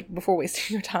them, like before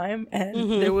wasting your time.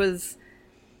 And there was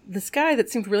this guy that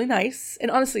seemed really nice, and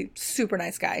honestly super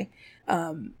nice guy,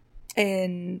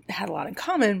 and had a lot in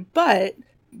common, but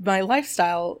my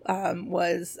lifestyle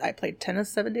was I played tennis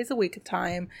 7 days a week at the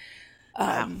time.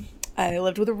 I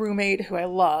lived with a roommate who I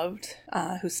loved,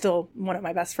 who's still one of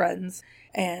my best friends.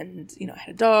 And, you know, I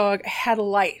had a dog, I had a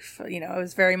life, you know, I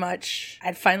was very much,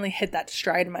 I'd finally hit that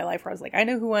stride in my life where I was like, I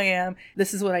know who I am.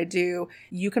 This is what I do.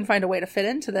 You can find a way to fit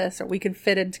into this, or we can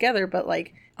fit in together, but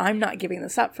like, I'm not giving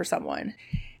this up for someone.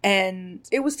 And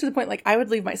it was to the point, like, I would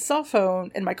leave my cell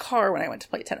phone in my car when I went to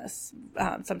play tennis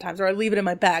sometimes, or I'd leave it in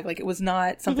my bag. Like, it was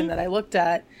not something that I looked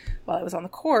at while I was on the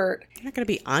court. You're not going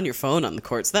to be on your phone on the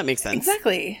court, so that makes sense.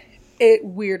 Exactly. It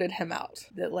weirded him out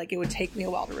that, like, it would take me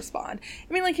a while to respond.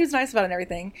 I mean, like, he was nice about it and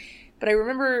everything. But I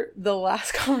remember the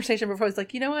last conversation before I was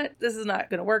like, you know what? This is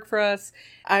not going to work for us.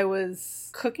 I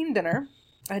was cooking dinner.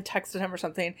 I had texted him or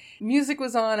something. Music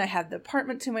was on. I had the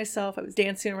apartment to myself. I was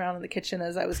dancing around in the kitchen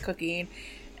as I was cooking.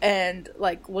 And,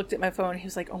 like, looked at my phone. He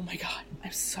was like, oh, my God,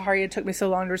 I'm sorry it took me so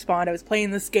long to respond. I was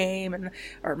playing this game.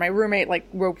 Or my roommate, like,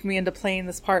 roped me into playing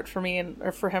this part for me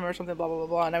or for him or something, blah, blah, blah,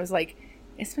 blah. And I was like,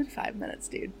 it's been 5 minutes,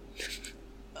 dude.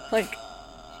 Like,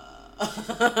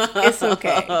 it's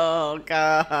okay. Oh,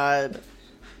 God.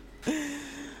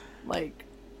 Like,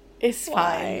 it's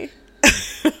fine.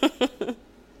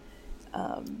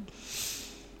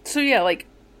 So, yeah, like,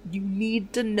 you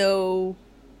need to know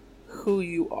who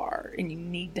you are, and you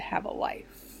need to have a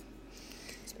life.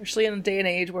 Especially in a day and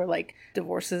age where, like,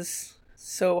 divorce is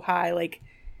so high. Like,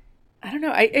 I don't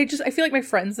know. I feel like my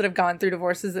friends that have gone through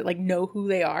divorces that, like, know who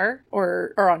they are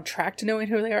or are on track to knowing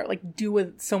who they are, like, do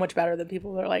it so much better than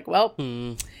people that are like, well,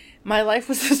 my life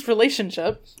was this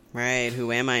relationship. Right.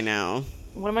 Who am I now?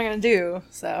 What am I going to do?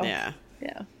 So, yeah.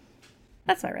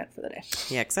 That's my rant for the day.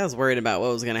 Yeah, because I was worried about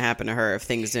what was going to happen to her if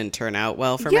things didn't turn out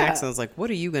well for Max. And I was like,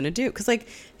 what are you going to do? Because, like,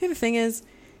 the other thing is,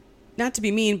 not to be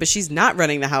mean, but she's not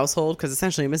running the household because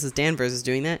essentially Mrs. Danvers is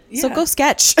doing that. Yeah. So go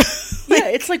sketch. Yeah,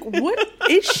 it's like, what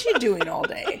is she doing all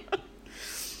day?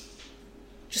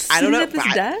 Just sitting at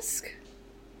this desk?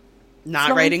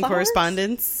 Not writing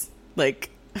correspondence? Like,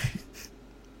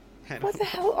 what the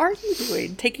hell are you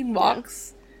doing? Taking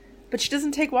walks? Yeah. But she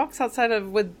doesn't take walks outside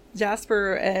of with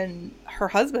Jasper and her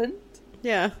husband.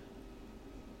 Yeah.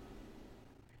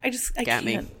 I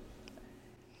can't.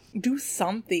 Do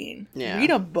something. Yeah. Read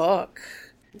a book.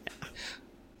 Yeah.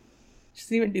 She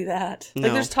doesn't even do that. No,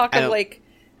 like, there's talk of, like,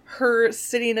 her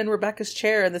sitting in Rebecca's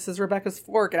chair, and this is Rebecca's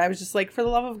fork, and I was just like, for the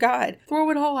love of God, throw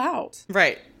it all out.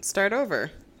 Right. Start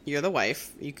over. You're the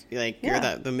wife. You're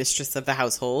Yeah. the mistress of the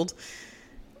household.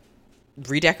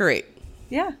 Redecorate.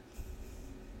 Yeah.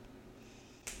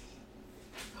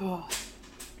 Oh.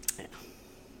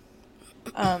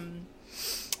 Yeah.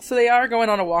 So they are going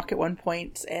on a walk at one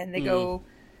point, and they go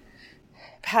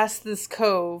past this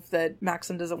cove that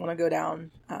Maxim doesn't want to go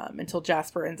down until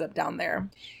Jasper ends up down there.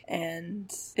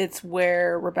 And it's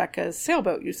where Rebecca's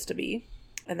sailboat used to be.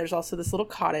 And there's also this little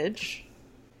cottage.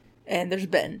 And there's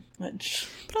Ben, which...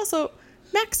 But also,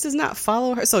 Max does not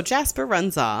follow her. So Jasper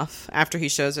runs off after he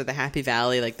shows her the Happy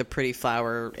Valley, like the pretty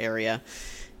flower area.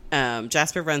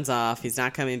 Jasper runs off. He's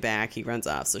not coming back. He runs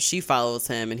off. So she follows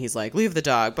him, and he's like, leave the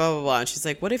dog, blah, blah, blah. And she's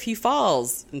like, what if he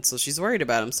falls? And so she's worried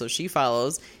about him. So she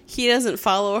follows. He doesn't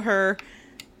follow her.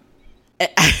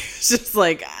 It's just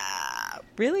like,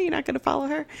 really? You're not going to follow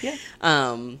her? Yeah.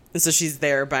 And so she's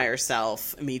there by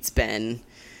herself, meets Ben,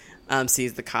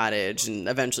 sees the cottage, and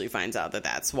eventually finds out that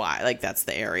that's why. Like, that's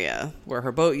the area where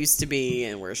her boat used to be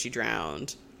and where she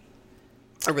drowned.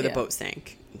 Or where the boat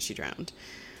sank and she drowned.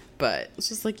 But it's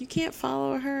just like, you can't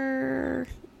follow her.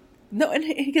 No, and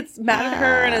he gets mad at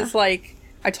her and is like,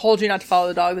 I told you not to follow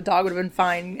the dog. The dog would have been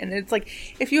fine. And it's like,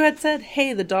 if you had said,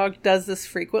 hey, the dog does this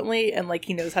frequently and, like,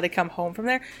 he knows how to come home from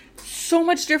there, so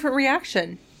much different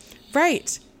reaction.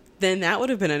 Right. Then that would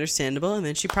have been understandable, and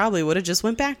then she probably would have just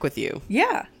went back with you.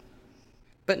 Yeah.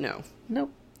 But no.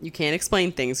 Nope. You can't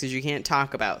explain things because you can't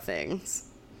talk about things.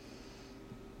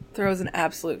 Throws an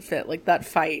absolute fit. Like, that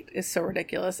fight is so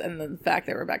ridiculous. And the fact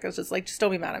that Rebecca's just like, just don't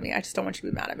be mad at me. I just don't want you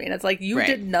to be mad at me. And it's like, you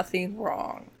did nothing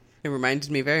wrong. It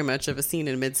reminded me very much of a scene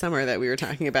in Midsummer that we were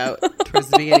talking about towards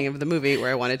the beginning of the movie where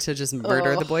I wanted to just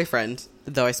murder the boyfriend.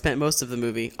 Though I spent most of the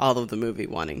movie, all of the movie,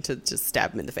 wanting to just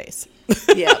stab him in the face.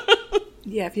 Yeah.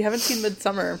 Yeah, if you haven't seen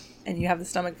Midsummer and you have the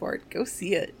stomach for it, go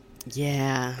see it.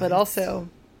 Yeah. But also...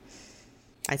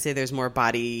 I'd say there's more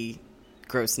body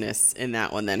grossness in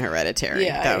that one than Hereditary.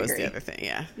 Yeah, that I was agree. the other thing,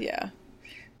 yeah. Yeah.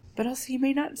 But also, you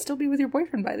may not still be with your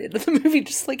boyfriend by the end of the movie,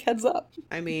 just like heads up.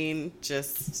 I mean,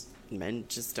 men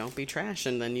just don't be trash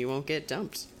and then you won't get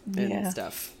dumped and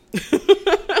stuff.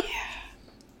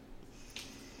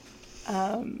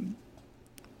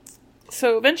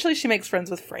 So eventually she makes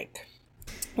friends with Frank,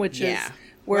 which is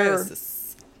where... What I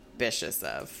was suspicious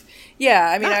of. Yeah,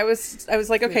 I mean, I was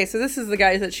like, okay, so this is the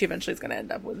guy that she eventually is going to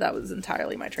end up with. That was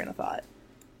entirely my train of thought.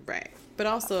 Right. But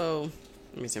also,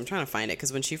 let me see, I'm trying to find it,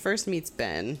 because when she first meets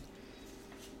Ben,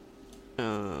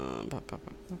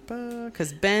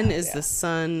 because Ben is the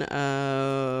son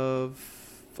of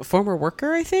a former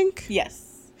worker, I think?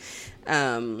 Yes.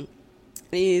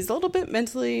 He's a little bit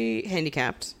mentally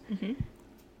handicapped. Mm-hmm.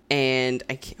 And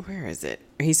where is it?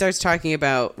 He starts talking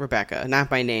about Rebecca, not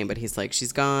by name, but he's like,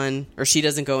 she's gone, or she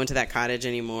doesn't go into that cottage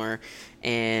anymore,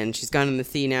 and she's gone in the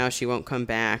sea now, she won't come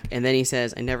back. And then he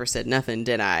says, I never said nothing,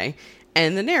 did I?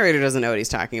 And the narrator doesn't know what he's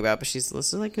talking about, but she's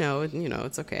like, no,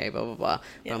 it's okay, blah, blah, blah.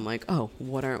 Yeah. But I'm like, oh,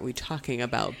 what aren't we talking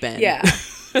about, Ben? Yeah.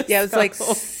 Yeah, it was like,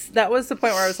 that was the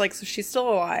point where I was like, so she's still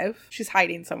alive. She's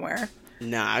hiding somewhere.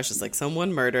 Nah, I was just like,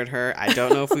 someone murdered her. I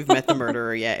don't know if we've met the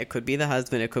murderer yet. It could be the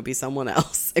husband. It could be someone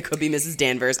else. It could be Mrs.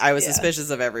 Danvers. I was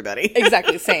suspicious of everybody.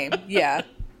 Exactly, same. Yeah.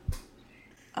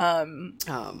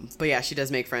 But yeah, she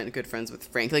does make good friends with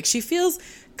Frank. Like, she feels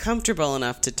comfortable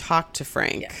enough to talk to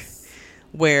Frank,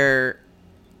 where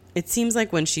it seems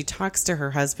like when she talks to her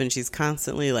husband, she's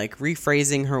constantly like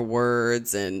rephrasing her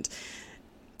words, and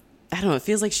I don't know. It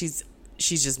feels like she's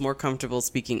just more comfortable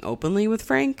speaking openly with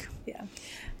Frank. Yeah.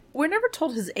 We're never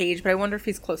told his age, but I wonder if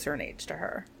he's closer in age to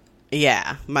her.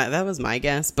 Yeah, that was my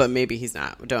guess, but maybe he's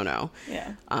not. Don't know.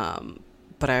 Yeah.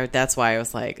 But that's why I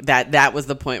was like, that was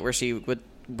the point where she would,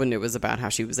 when it was about how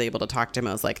she was able to talk to him,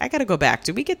 I was like, I gotta go back.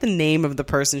 Did we get the name of the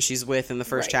person she's with in the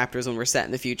first chapters when we're set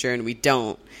in the future? And we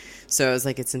don't. So I was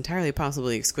like, it's entirely possible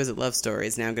the Exquisite Love Story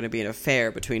is now going to be an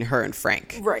affair between her and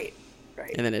Frank. Right.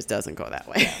 And then it doesn't go that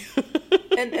way. Yeah.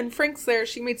 And Frank's there.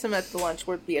 She meets him at the lunch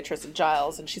with Beatrice and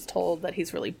Giles, and she's told that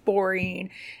he's really boring,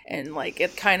 and like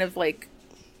it kind of like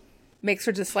makes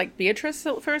her dislike Beatrice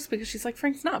at first because she's like,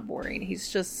 Frank's not boring.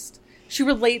 He's just, she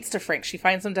relates to Frank. She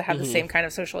finds him to have the same kind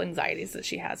of social anxieties that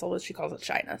she has, although she calls it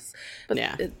shyness. But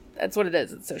that's what it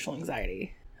is. It's social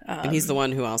anxiety. And he's the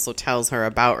one who also tells her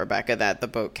about Rebecca, that the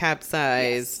boat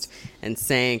capsized and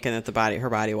sank, and that her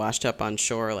body washed up on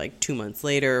shore like 2 months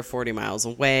later, 40 miles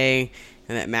away,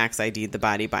 and that Max ID'd the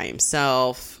body by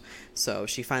himself. So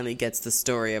she finally gets the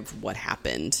story of what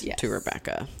happened to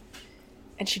Rebecca.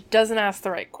 And she doesn't ask the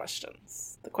right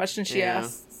questions. The question she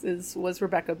asks is, was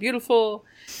Rebecca beautiful?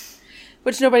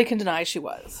 Which nobody can deny she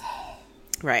was.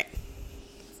 Right.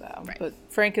 So, but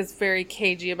Frank is very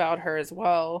cagey about her as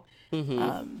well.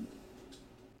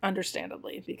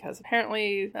 Understandably, because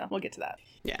apparently, we'll get to that.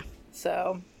 Yeah.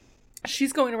 So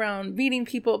she's going around meeting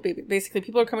people. Basically,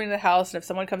 people are coming to the house, and if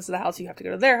someone comes to the house, you have to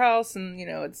go to their house, and, you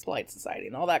know, it's polite society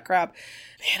and all that crap.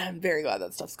 Man, I'm very glad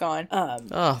that stuff's gone.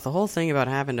 The whole thing about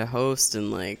having to host and,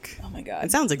 like... Oh, my God.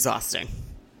 It sounds exhausting.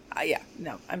 Yeah.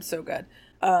 No, I'm so good.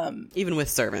 Even with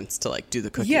servants to, like, do the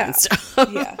cooking Yeah. and stuff.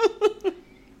 Yeah.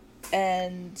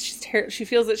 And she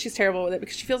feels that she's terrible with it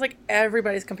because she feels like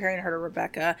everybody's comparing her to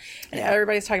Rebecca, and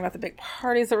everybody's talking about the big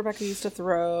parties that Rebecca used to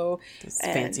throw, Those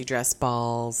fancy dress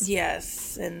balls.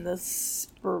 Yes, and the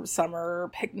summer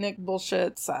picnic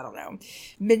bullshits. I don't know,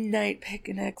 midnight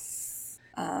picnics,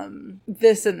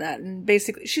 this and that, and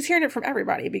basically she's hearing it from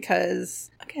everybody because,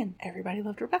 again, everybody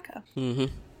loved Rebecca.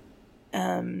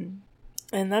 And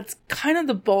that's kind of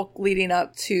the bulk leading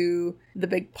up to the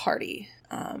big party.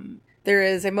 There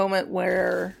is a moment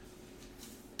where,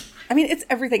 I mean, it's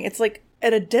everything. It's like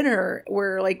at a dinner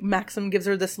where, like, Maxim gives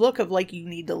her this look of, like, you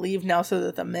need to leave now so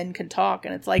that the men can talk.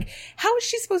 And it's like, how is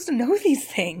she supposed to know these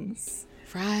things?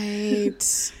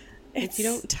 Right. Like, you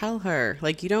don't tell her.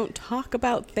 Like, you don't talk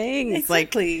about things.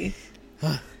 Exactly.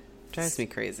 Like, drives me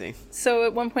crazy. So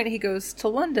at one point he goes to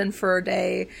London for a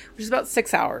day, which is about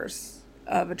 6 hours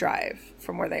of a drive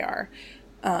from where they are,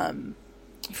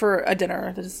 for a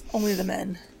dinner that is only the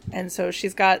men. And so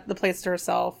she's got the place to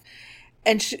herself.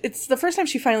 And it's the first time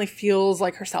she finally feels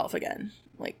like herself again.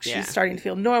 Like, she's starting to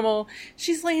feel normal.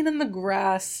 She's laying in the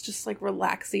grass, just, like,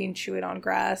 relaxing, chewing on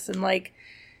grass, and, like,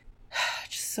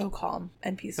 just so calm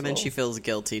and peaceful. But then she feels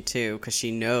guilty, too, because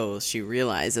she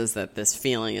realizes that this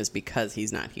feeling is because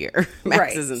he's not here.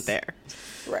 Max isn't there.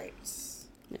 Right.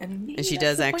 And she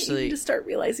does actually... You need to start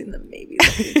realizing that maybe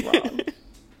something's wrong.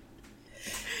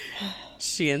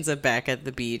 She ends up back at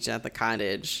the beach at the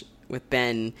cottage with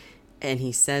Ben, and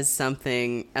he says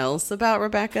something else about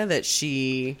Rebecca, that does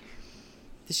she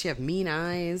have mean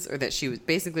eyes, or that she was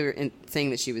basically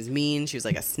saying that she was mean. She was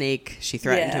like a snake. She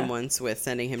threatened him once with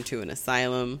sending him to an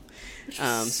asylum.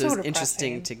 So it was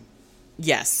interesting to,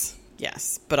 yes,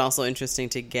 but also interesting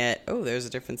to get, there's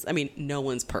a difference. I mean, no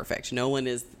one's perfect. No one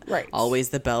is always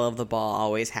the belle of the ball,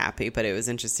 always happy, but it was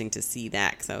interesting to see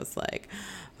that, because I was like,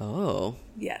 oh,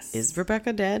 yes. Is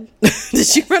Rebecca dead? Did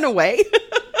she run away?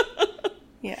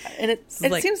 Yeah, and it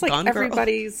seems like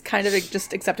everybody's kind of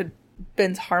just accepted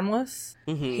Ben's harmless.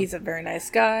 He's a very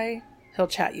nice guy. He'll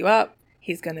chat you up.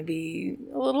 He's going to be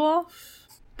a little off,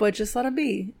 but just let him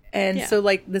be. And so,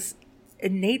 like, this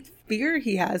innate fear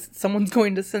he has, someone's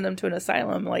going to send him to an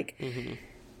asylum. Like,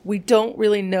 we don't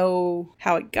really know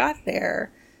how it got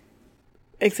there,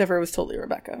 except for it was totally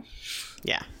Rebecca.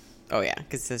 Yeah. Oh, yeah,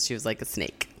 because it says she was like a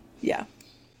snake. Yeah.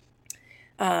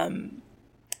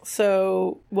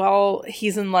 So while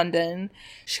he's in London,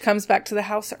 she comes back to the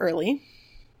house early.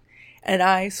 And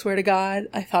I swear to God,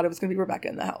 I thought it was going to be Rebecca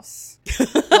in the house.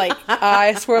 Like,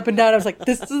 I swore up and down. I was like,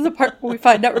 this is the part where we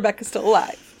find out Rebecca's still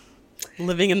alive.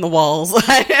 Living in the walls.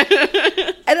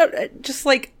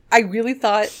 I really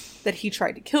thought that he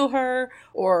tried to kill her,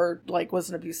 or, like, was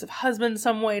an abusive husband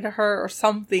some way to her, or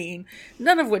something.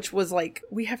 None of which was, like,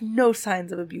 we have no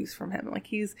signs of abuse from him. Like,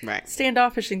 he's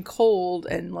standoffish and cold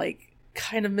and, like,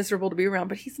 kind of miserable to be around,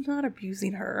 but he's not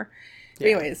abusing her. Yeah.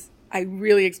 Anyways, I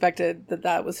really expected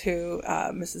that was who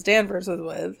Mrs. Danvers was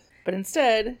with, but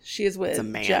instead, she is with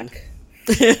Jack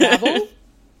Flavel.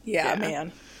 Yeah,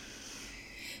 man.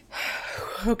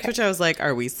 Okay. Which I was like,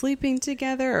 are we sleeping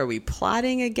together? Are we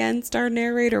plotting against our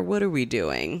narrator? What are we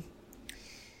doing?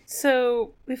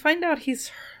 So we find out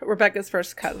he's Rebecca's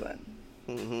first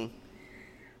cousin.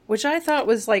 Which I thought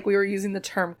was like we were using the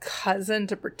term cousin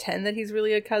to pretend that he's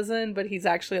really a cousin, but he's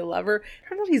actually a lover. I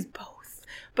don't know, he's both.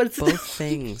 But it's both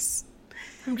things.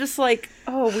 I'm just like,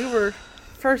 we were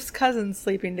first cousins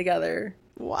sleeping together.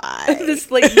 Why?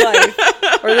 This late in life.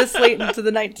 Or this late into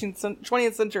the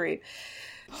 20th century.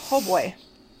 Oh boy.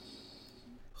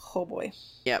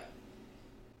 Yep.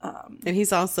 And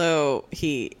he's also,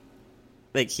 they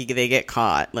get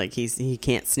caught. Like, he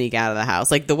can't sneak out of the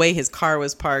house. Like, the way his car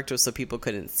was parked was so people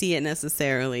couldn't see it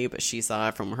necessarily, but she saw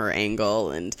it from her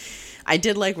angle. And I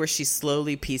did like where she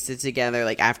slowly pieced it together.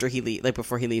 Like, after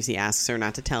before he leaves, he asks her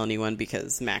not to tell anyone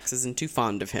because Max isn't too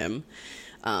fond of him.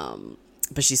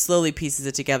 But she slowly pieces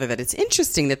it together that it's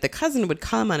interesting that the cousin would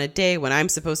come on a day when I'm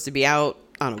supposed to be out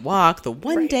on a walk, the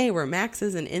one day where Max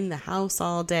isn't in the house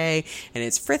all day, and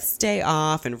it's Frith's day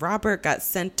off, and Robert got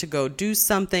sent to go do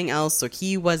something else, so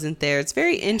he wasn't there. It's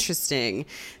very interesting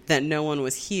that no one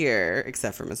was here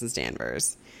except for Mrs.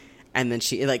 Danvers. And then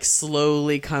it like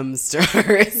slowly comes to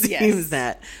her. It Yes. seems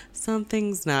that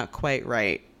something's not quite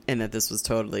right. And that this was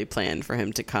totally planned for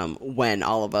him to come when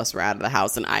all of us were out of the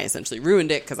house. And I essentially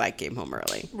ruined it because I came home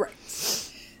early. Right.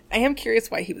 I am curious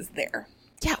why he was there.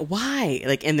 Yeah, why?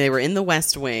 Like, and they were in the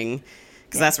West Wing.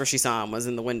 Because that's where she saw him, was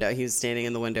in the window. He was standing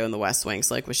in the window in the West Wing.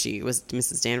 So, like, was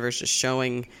Mrs. Danvers just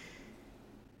showing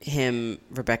him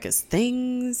Rebecca's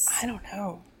things? I don't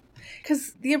know.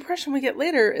 Because the impression we get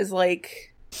later is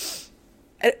like,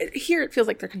 here it feels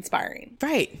like they're conspiring.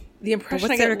 Right. The impression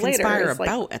but I what's there get to later conspire is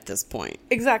about like, at this point?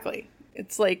 exactly.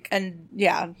 It's like, and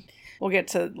yeah, we'll get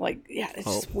to like, yeah, it's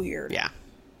just weird. Yeah.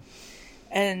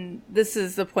 And this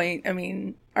is the point, I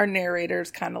mean, our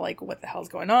narrator's kind of like, what the hell's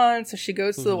going on? So she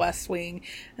goes to the West Wing,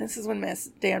 and this is when Miss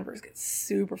Danvers gets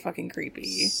super fucking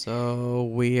creepy. So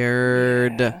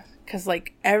weird. Because,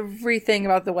 like, everything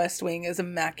about the West Wing is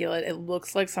immaculate. It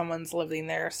looks like someone's living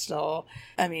there still.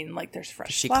 I mean, like, there's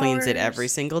fresh She flowers. cleans it every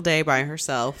single day by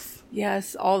herself.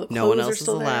 Yes, all the clothes No one are else is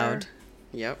still allowed.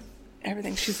 there. Yep.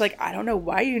 Everything. She's like, I don't know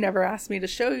why you never asked me to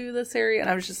show you this area. And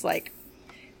I was just like,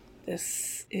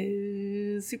 this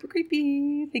is super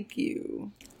creepy. Thank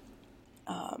you.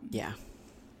 Yeah.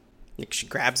 Like, she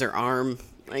grabs her arm,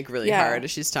 like, really Yeah. hard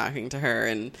as she's talking to her,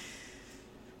 and...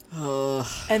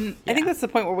 And I think that's the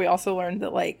point where we also learned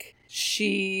that, like,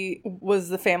 she was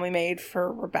the family maid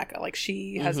for Rebecca. Like,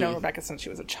 she has known Rebecca since she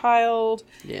was a child.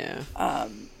 Yeah.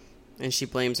 And she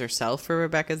blames herself for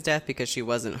Rebecca's death because she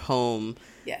wasn't home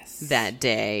Yes. that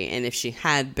day. And if she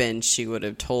had been, she would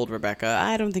have told Rebecca,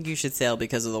 I don't think you should sail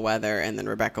because of the weather. And then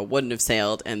Rebecca wouldn't have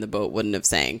sailed and the boat wouldn't have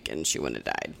sank and she wouldn't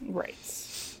have died. Right.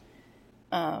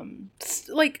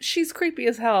 Like, she's creepy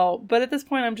as hell, but at this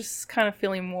point I'm just kind of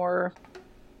feeling more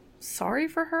sorry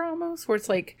for her almost, where it's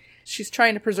like she's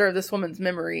trying to preserve this woman's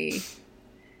memory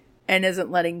and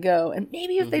isn't letting go. And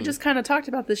maybe if they just kind of talked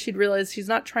about this, she'd realize she's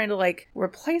not trying to, like,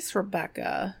 replace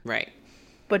Rebecca, Right.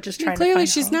 but just Yeah, trying to clearly find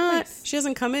she's her own not. place. She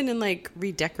hasn't come in and, like,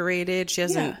 redecorated. She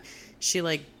hasn't. Yeah. She,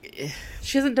 like.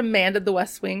 She hasn't demanded the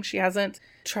West Wing. She hasn't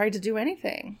tried to do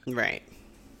anything. Right.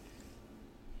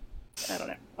 I don't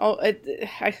know. Oh,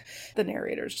 the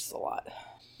narrator's just a lot.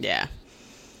 Yeah.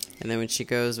 And then when she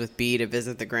goes with Bea to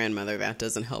visit the grandmother, that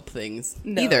doesn't help things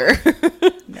No. either.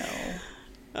 No.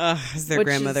 'Cause their Which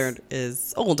grandmother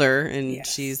is older and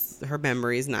Yes. her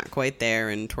memory's not quite there.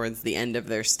 And towards the end of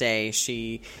their stay,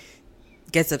 she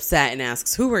gets upset and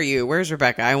asks, "Who are you? Where's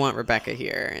Rebecca? I want Rebecca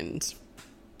here." And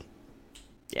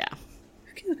yeah.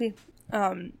 Excuse me.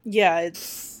 Yeah,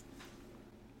 it's...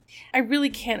 I really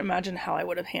can't imagine how I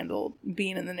would have handled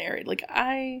being in the narrative. Like,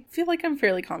 I feel like I'm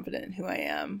fairly confident in who I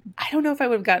am. I don't know if I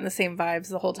would have gotten the same vibes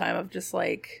the whole time of just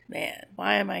like, man,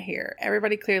 why am I here?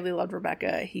 Everybody clearly loved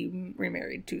Rebecca. He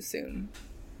remarried too soon.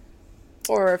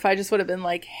 Or if I just would have been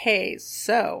like, hey,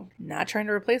 so, not trying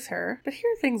to replace her, but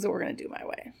here are things that we're going to do my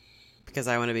way. Because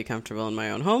I want to be comfortable in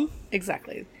my own home.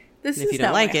 Exactly. This And if is you don't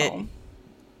now like my it, home.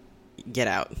 get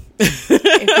out.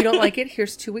 If you don't like it,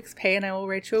 here's 2 weeks' pay, and I will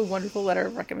write you a wonderful letter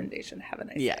of recommendation. Have a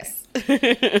nice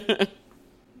day. Yes.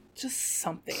 Just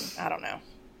something. I don't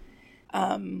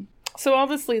know. So all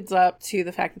this leads up to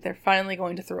the fact that they're finally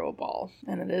going to throw a ball.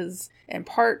 And it is in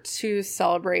part to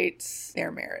celebrate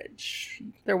their marriage,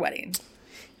 their wedding.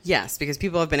 Yes, because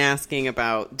people have been asking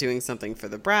about doing something for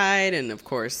the bride, and of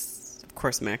course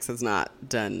Max has not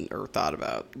done or thought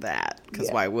about that, because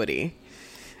why would he?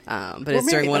 But it's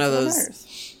during one of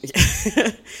those.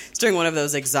 It's during one of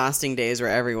those exhausting days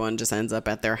where everyone just ends up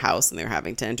at their house and they're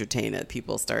having to entertain it.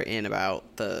 People start in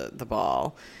about the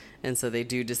ball, and so they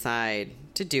do decide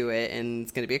to do it, and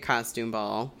it's going to be a costume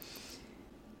ball.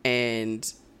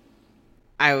 And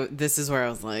this is where I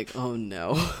was like, oh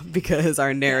no, because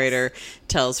our narrator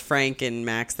tells Frank and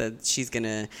Max that she's going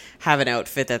to have an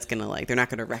outfit that's going to, like, they're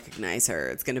not going to recognize her.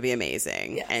 It's going to be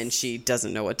amazing. Yes. And she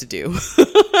doesn't know what to do.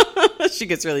 She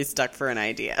gets really stuck for an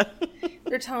idea.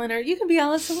 They're telling her, you can be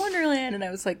Alice in Wonderland. And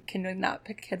I was like, can we not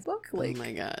pick a kid's book? Like, Oh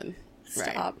my God.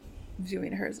 stop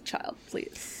viewing her as a child,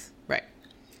 please. Right.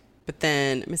 But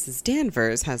then Mrs.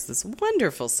 Danvers has this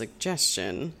wonderful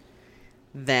suggestion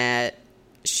that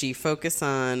she focus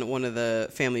on one of the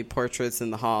family portraits in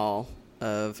the hall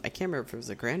of, I can't remember if it was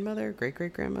a grandmother,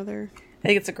 great-great-grandmother. I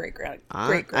think it's a great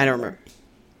I don't remember.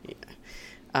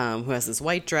 Yeah. Who has this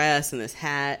white dress and this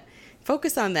hat.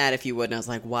 Focus on that if you would. And I was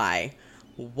like, why?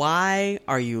 Why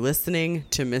are you listening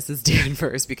to Mrs.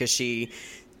 Danvers? Because she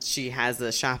has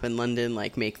a shop in London,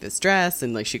 like, make this dress,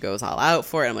 and, like, she goes all out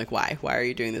for it. I'm like, why? Why are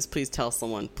you doing this? Please tell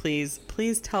someone. Please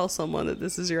tell someone that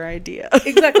this is your idea.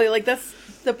 Exactly. Like, that's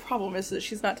the problem, is that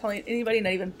she's not telling anybody,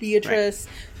 not even Beatrice.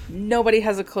 Right. Nobody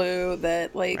has a clue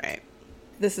that, like, right.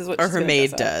 this is what or she's her gonna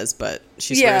maid mess up. does, but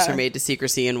she swears Yeah. her maid to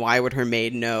secrecy, and why would her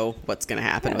maid know what's going to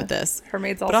happen with this? Her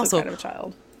maid's But also kind of a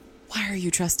child. Why are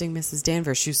you trusting Mrs.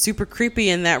 Danvers? She was super creepy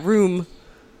in that room,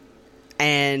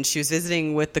 and she was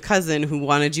visiting with the cousin who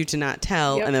wanted you to not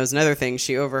tell. Yep. And there was another thing.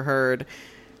 She overheard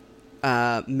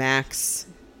Max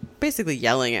basically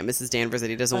yelling at Mrs. Danvers that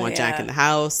he doesn't want Jack in the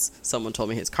house. Someone told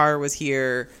me his car was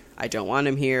here. I don't want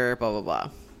him here, blah, blah, blah.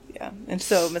 Yeah. And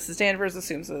so Mrs. Danvers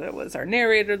assumes that it was our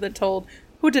narrator that told,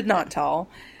 who did not tell.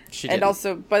 She And didn't.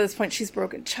 also, by this point, she's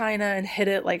broken china and hid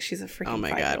it like she's a freaking Oh my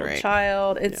God, 5-year-old right.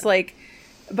 child. It's Yeah. like,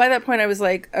 by that point, I was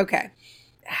like, okay,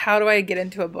 how do I get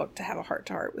into a book to have a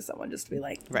heart-to-heart with someone just to be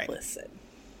like, Right. listen,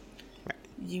 Right.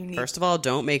 you need... First of all,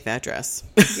 don't make that dress.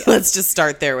 Let's just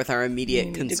start there with our immediate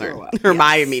You need to concern. grow up. Or Yes.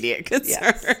 my immediate concern.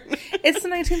 Yes. It's the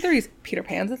 1930s. Peter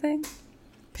Pan's a thing?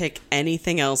 Pick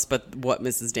anything else but what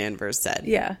Mrs. Danvers said.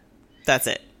 Yeah. That's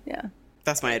it. Yeah.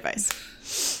 That's my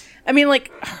advice. I mean,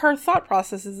 like, her thought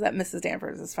process is that Mrs.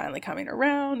 Danvers is finally coming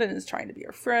around and is trying to be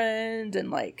her friend,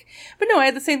 and like, but no, I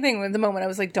had the same thing with the moment I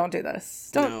was like, don't do this.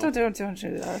 Don't do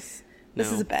this.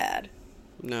 This No. is bad.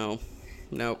 No.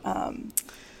 Nope.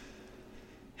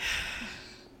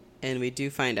 And we do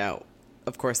find out,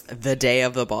 of course, the day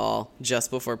of the ball,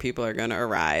 just before people are going to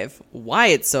arrive, why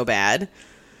it's so bad.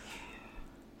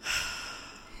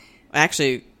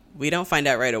 Actually, we don't find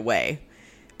out right away,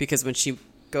 because when she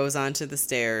goes onto the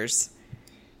stairs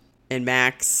and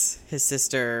Max, his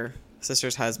sister's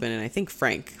husband, and I think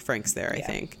Frank's there, I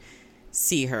think,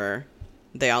 see her,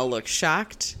 they all look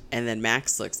shocked, and then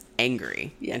Max looks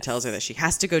angry and tells her that she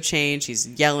has to go change. He's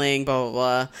yelling, blah, blah,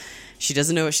 blah. She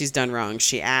doesn't know what she's done wrong.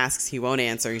 She asks. He won't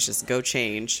answer. He's just, go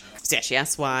change. So yeah, she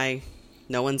asks why.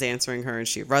 No one's answering her, and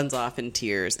she runs off in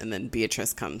tears, and then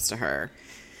Beatrice comes to her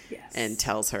and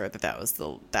tells her that was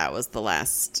the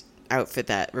last outfit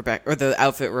that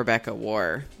Rebecca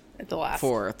wore At the last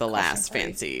for the last party.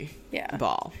 fancy Yeah.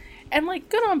 ball. And like,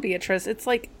 good on Beatrice. It's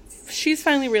like she's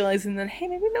finally realizing that, hey,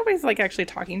 maybe nobody's like actually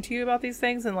talking to you about these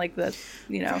things, and like that,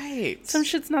 you know, Right. some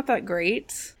shit's not that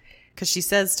great. Because she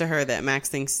says to her that Max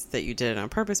thinks that you did it on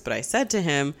purpose, but I said to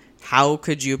him, how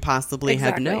could you possibly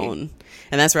Exactly. have known?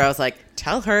 And that's where I was like,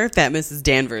 tell her that Mrs.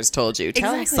 Danvers told you.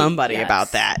 Tell Exactly. somebody Yes.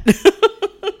 about that.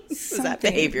 Is that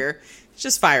Something. behavior?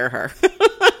 Just fire her.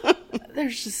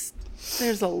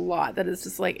 There's a lot that is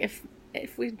just like,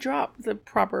 if we drop the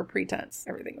proper pretense,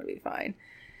 everything would be fine.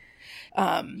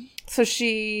 So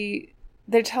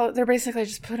they're basically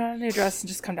just put on a new dress and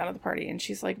just come down to the party, and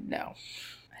she's like, no,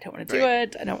 I don't want to do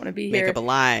it. I don't want to be Make here. up a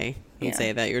lie and Yeah.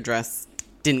 say that your dress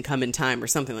didn't come in time or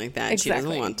something like that. She Exactly.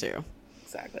 doesn't want to.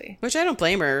 Exactly. Which I don't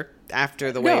blame her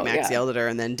after the way No, Max yeah. yelled at her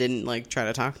and then didn't like try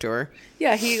to talk to her.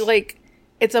 Yeah, he like,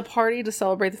 it's a party to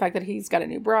celebrate the fact that he's got a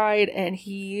new bride, and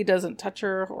he doesn't touch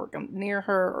her or come near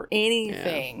her or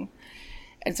anything.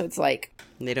 And so it's like,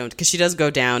 They don't, because she does go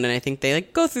down, and I think they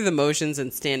like go through the motions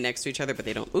and stand next to each other, but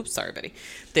they don't. Oops, sorry, buddy.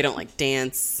 They don't like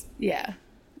dance yeah.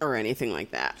 or anything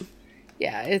like that.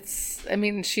 Yeah, I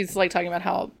mean, she's like talking about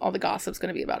how all the gossip's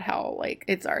going to be about how like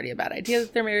it's already a bad idea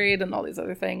that they're married and all these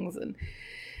other things, and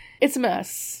it's a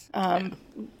mess.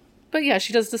 But yeah,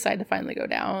 she does decide to finally go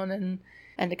down and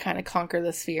to kind of conquer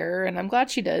this fear, and I'm glad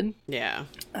she did. Yeah.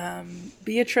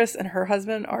 Beatrice and her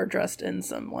husband are dressed in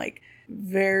some like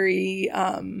very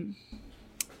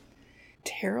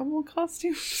terrible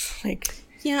costumes. Like,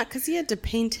 Yeah, because he had to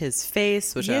paint his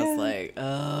face, which I was Yeah. like,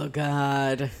 oh,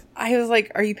 God. I was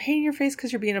like, are you painting your face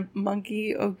because you're being a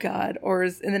monkey? Oh God.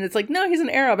 And then it's like, no, he's an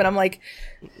Arab. And I'm like,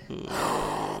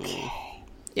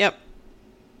 Yep.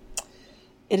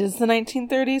 it is the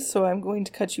 1930s, so I'm going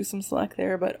to cut you some slack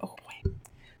there, but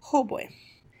oh boy.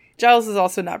 Giles is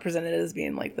also not presented as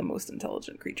being like the most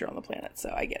intelligent creature on the planet,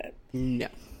 so I get it. No.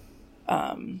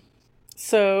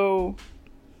 So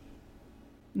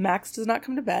Max does not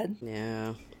come to bed.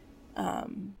 Yeah.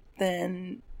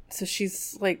 So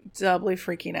she's like doubly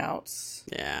freaking out.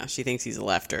 Yeah, she thinks he's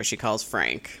left her. She calls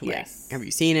Frank. Like, Yes. have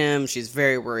you seen him? She's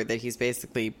very worried that he's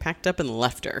basically packed up and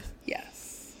left her.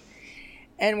 Yes.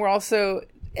 And we're also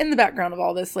in the background of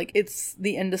all this, like, it's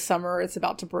the end of summer. It's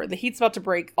about to break. The heat's about to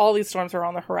break. All these storms are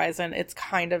on the horizon. It's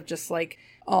kind of just like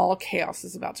all chaos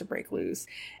is about to break loose.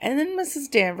 And then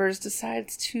Mrs. Danvers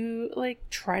decides to like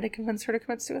try to convince her to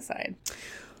commit suicide.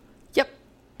 Yep.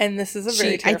 And this is a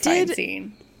very terrifying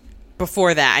scene.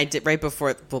 Before that,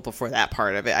 before that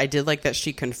part of it, I did like that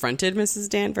she confronted Mrs.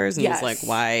 Danvers and Yes. was like,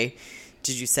 why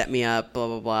did you set me up, blah,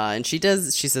 blah, blah. And she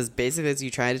says basically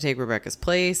you try to take Rebecca's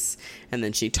place, and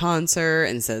then she taunts her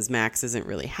and says Max isn't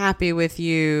really happy with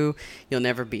you, you'll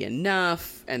never be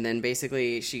enough. And then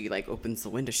basically she like opens the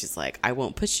window, she's like, I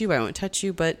won't push you, I won't touch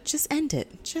you, but just end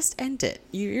it,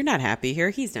 you're not happy here,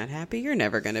 he's not happy, you're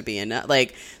never gonna be enough.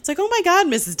 Like, it's like, oh my God,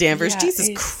 Mrs. Danvers,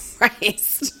 Jesus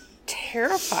Christ,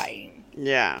 terrifying.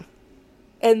 Yeah.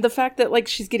 And the fact that, like,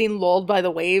 she's getting lulled by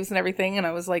the waves and everything, and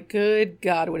I was like, good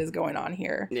God, what is going on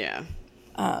here? Yeah.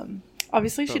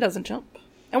 Obviously, she doesn't jump.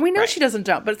 And we know she doesn't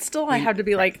jump, but still I have to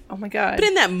be like, oh my God. But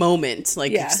in that moment,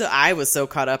 like, so I was so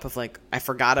caught up of, like, I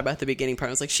forgot about the beginning part.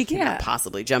 I was like, she cannot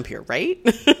possibly jump here, right?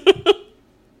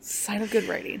 Sign of good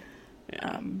writing.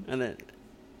 Yeah. And then,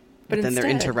 but then they're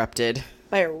interrupted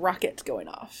by a rocket going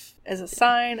off as a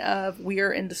sign of we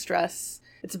are in distress.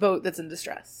 It's a boat that's in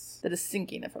distress. That is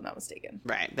sinking, if I'm not mistaken.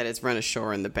 Right, that it's run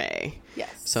ashore in the bay.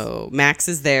 Yes. So Max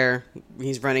is there.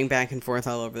 He's running back and forth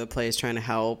all over the place trying to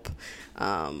help.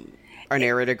 Our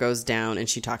narrator goes down and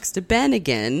she talks to Ben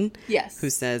again. Yes. Who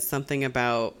says something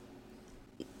about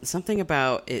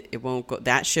it won't go,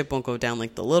 that ship won't go down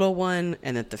like the little one,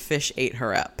 and that the fish ate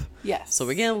her up. Yes. So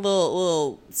we get a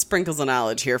little sprinkles of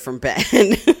knowledge here from Ben.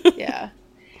 Yeah.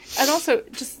 And also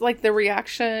just like the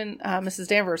reaction Mrs.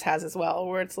 Danvers has as well,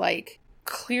 where it's like,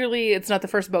 clearly it's not the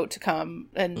first boat to come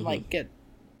and like get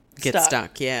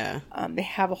stuck. Yeah. They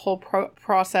have a whole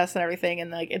process and everything,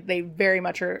 and like they very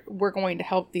much are, we're going to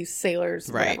help these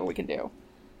sailors whatever we can do.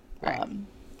 Right.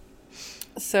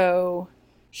 So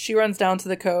she runs down to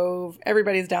the cove,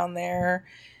 everybody's down there.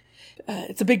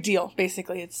 It's a big deal,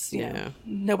 basically. It's you know,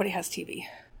 nobody has TV,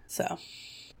 so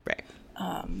right.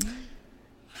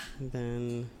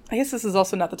 Then I guess this is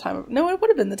also not the time of... No, it would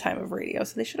have been the time of radio,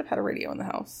 so they should have had a radio in the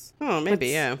house. Oh, maybe,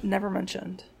 yeah. Never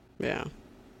mentioned. Yeah.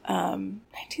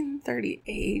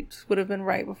 1938 would have been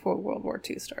right before World War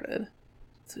II started.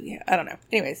 So, yeah, I don't know.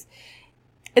 Anyways,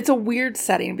 it's a weird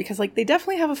setting because, like, they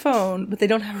definitely have a phone, but they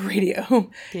don't have a radio.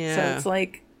 Yeah. So it's,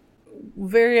 like,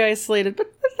 very isolated,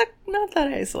 but not that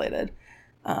isolated.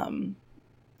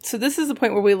 So this is the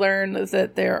point where we learn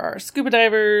that there are scuba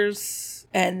divers...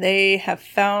 And they have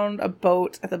found a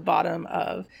boat at the bottom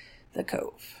of the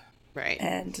cove. Right.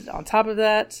 And on top of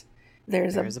that,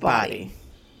 there's a body.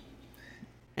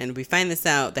 And we find this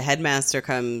out. The headmaster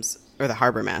comes, or the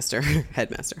harbor master,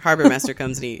 harbor master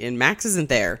comes and Max isn't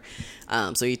there.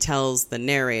 So he tells the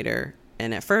narrator.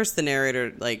 And at first, the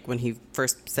narrator, like, when he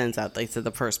first sends out, like,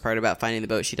 the first part about finding the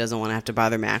boat, she doesn't want to have to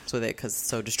bother Max with it because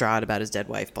so distraught about his dead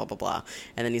wife, blah, blah, blah.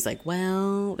 And then he's like,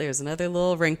 well, there's another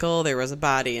little wrinkle. There was a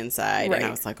body inside. Right. And I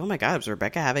was like, oh, my God, was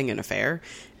Rebecca having an affair?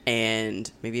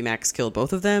 And maybe Max killed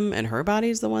both of them, and her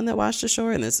body's the one that washed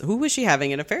ashore. And who was she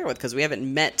having an affair with? Because we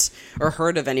haven't met or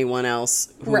heard of anyone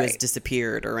else who has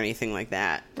disappeared or anything like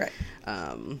that. Right.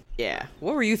 Yeah.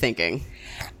 What were you thinking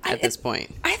at this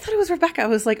point? I thought it was Rebecca. I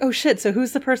was like, oh, shit. So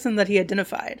who's the person that he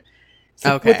identified?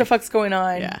 So what the fuck's going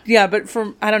on? Yeah. But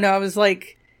I don't know. I was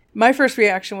like, my first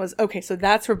reaction was, okay, so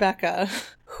that's Rebecca.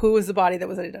 Who was the body that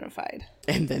was identified?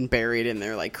 And then buried in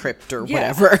their, like, crypt or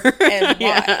whatever. And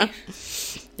why?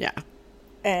 Yeah.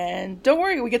 And don't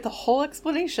worry, we get the whole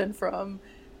explanation from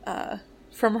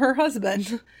her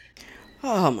husband.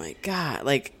 Oh my God.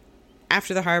 Like,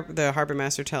 after the harbor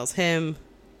master tells him,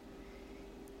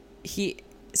 his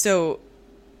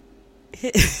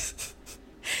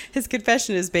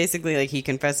confession is basically, like, he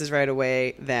confesses right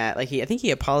away that, like, I think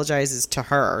he apologizes to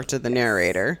her, to the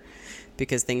narrator,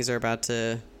 because things are about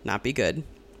to not be good.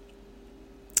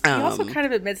 He also kind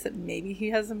of admits that maybe he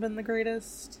hasn't been the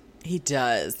greatest. He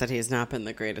does, that he has not been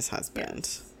the greatest husband.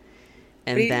 Yes.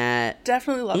 And but he that...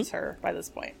 definitely loves her by this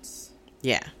point.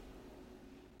 Yeah.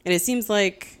 And it seems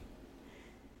like,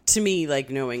 to me, like,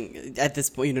 knowing, at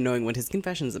this point, knowing what his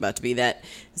confession is about to be, that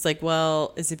it's like,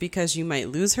 well, is it because you might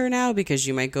lose her now? Because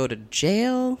you might go to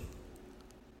jail?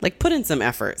 Like, put in some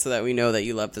effort so that we know that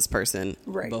you love this person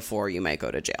before you might go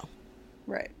to jail.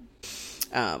 Right.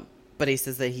 But he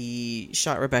says that he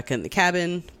shot Rebecca in the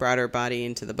cabin, brought her body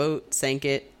into the boat, sank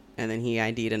it, and then he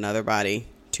ID'd another body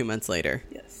 2 months later.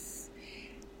 Yes.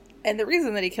 And the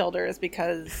reason that he killed her is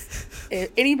because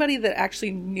anybody that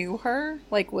actually knew her,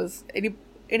 like was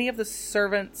any of the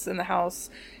servants in the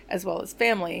house, as well as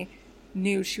family,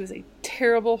 knew she was a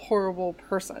terrible, horrible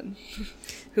person.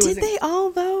 Did they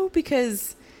all, though?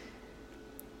 Because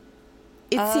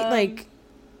it seemed like...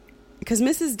 Because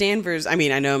Mrs. Danvers, I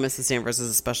mean, I know Mrs. Danvers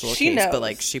is a special case, but,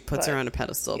 like, she puts her on a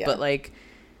pedestal. Yeah. But, like,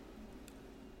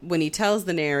 when he tells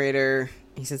the narrator,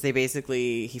 he says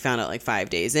he found out, like,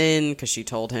 5 days in, because she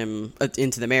told him,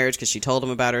 into the marriage, because she told him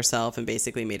about herself and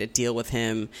basically made a deal with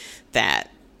him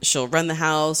that she'll run the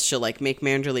house, she'll, like, make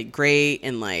Manderley great,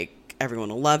 and, like, everyone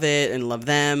will love it and love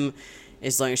them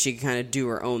as long as she can kind of do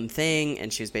her own thing.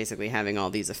 And she was basically having all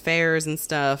these affairs and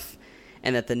stuff.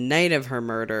 And that the night of her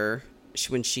murder,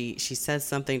 when she says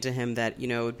something to him that, you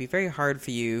know, it would be very hard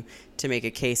for you to make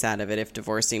a case out of it if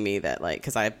divorcing me, that like,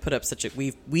 because I put up such a,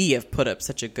 we have put up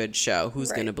such a good show.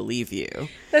 Who's going to believe you?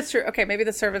 That's true. Okay, maybe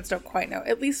the servants don't quite know.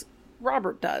 At least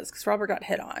Robert does, because Robert got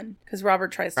hit on. Because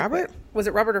Robert tries to quit. Was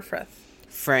it Robert or Frith?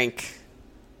 Frank.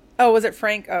 Oh, was it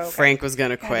Frank? Oh, okay. Frank was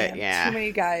going to quit, yeah. Too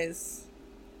many guys.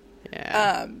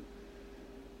 Yeah.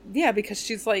 Yeah, because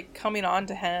she's like coming on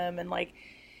to him and like,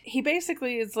 he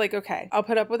basically is like, okay, I'll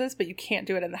put up with this, but you can't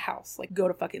do it in the house. Like, go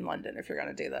to fucking London if you're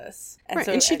going to do this. And right,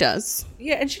 and she does.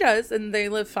 Yeah, and she does, and they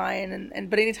live fine.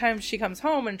 But anytime she comes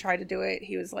home and tried to do it,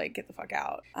 he was like, get the fuck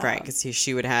out. Right, because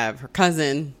she would have her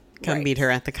cousin come meet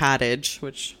her at the cottage,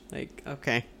 which, like,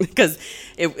 okay. Because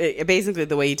it basically,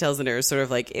 the way he tells it her is sort of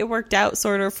like, it worked out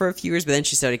sort of for a few years, but then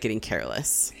she started getting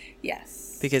careless.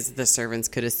 Yes. Because the servants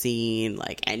could have seen,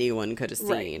 like, anyone could have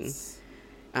seen. Right.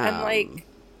 And, like,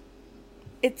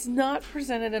 it's not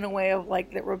presented in a way of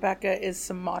like that Rebecca is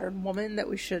some modern woman that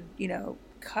we should, you know,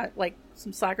 cut like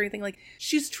some slack or anything. Like,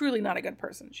 she's truly not a good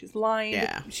person. She's lying.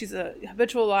 Yeah. She's a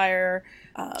habitual liar.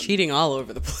 Cheating all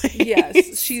over the place.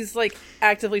 Yes. She's like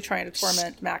actively trying to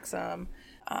torment Maxim.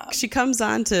 She comes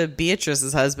on to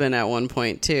Beatrice's husband at one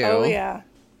point too. Oh yeah.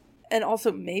 And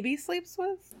also maybe sleeps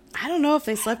with. I don't know if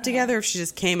they slept together or if she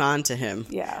just came on to him.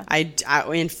 Yeah.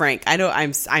 And Frank,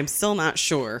 I'm still not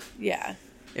sure. Yeah.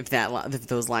 If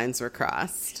those lines were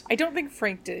crossed. I don't think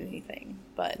Frank did anything,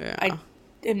 but I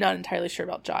am not entirely sure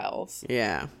about Giles.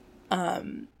 Yeah.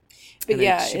 But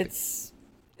yeah, it's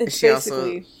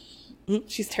basically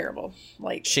she's terrible.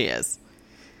 Like, she is.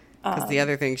 Because the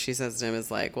other thing she says to him is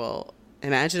like, well,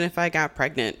 imagine if I got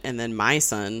pregnant and then my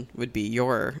son would be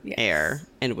your heir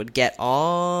and would get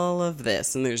all of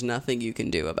this and there's nothing you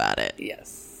can do about it.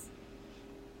 Yes.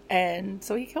 And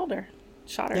so he killed her.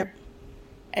 Shot her. Yep.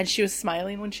 And she was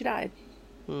smiling when she died.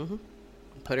 Mm-hmm.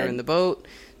 Put her in the boat,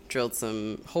 drilled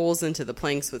some holes into the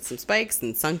planks with some spikes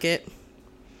and sunk it.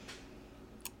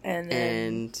 And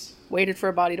then waited for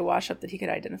a body to wash up that he could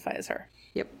identify as her.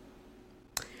 Yep.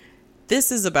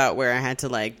 This is about where I had to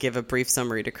like give a brief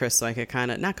summary to Chris so I could kind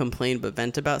of not complain but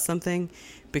vent about something,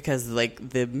 because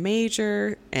like the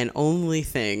major and only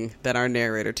thing that our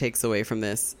narrator takes away from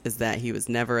this is that he was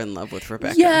never in love with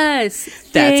Rebecca. Yes,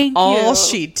 that's all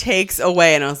she takes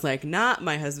away. And I was like, not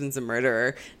my husband's a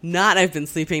murderer, not I've been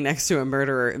sleeping next to a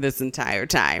murderer this entire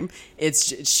time.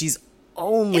 It's she's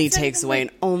only takes away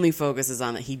and only focuses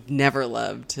on that he never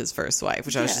loved his first wife,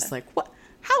 which I was just like, what?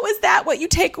 How is that what you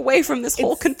take away from this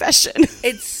whole confession?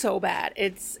 It's so bad.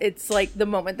 It's like the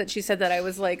moment that she said that, I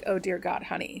was like, oh dear God,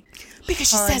 honey. Because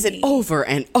she says it over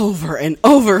and over and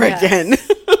over again.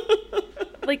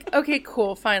 Like, okay,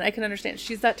 cool, fine. I can understand.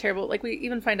 She's that terrible. Like, we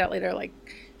even find out later, like,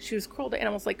 she was cruel to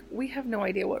animals. Like, we have no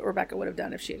idea what Rebecca would have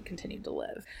done if she had continued to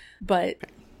live. But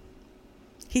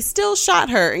he still shot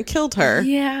her and killed her.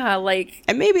 Yeah, like...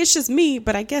 And maybe it's just me,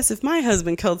 but I guess if my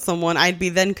husband killed someone, I'd be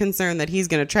then concerned that he's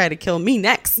going to try to kill me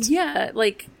next. Yeah,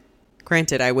 like...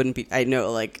 Granted, I wouldn't be... I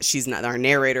know, like, she's not... Our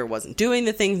narrator wasn't doing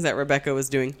the things that Rebecca was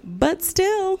doing, but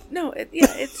still. No,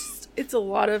 it's a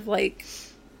lot of, like...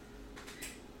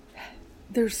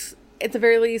 There's... At the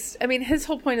very least... I mean, his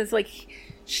whole point is, like...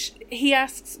 He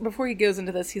asks... Before he goes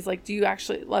into this, he's like, do you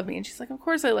actually love me? And she's like, of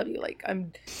course I love you. Like,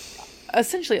 I'm...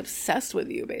 essentially obsessed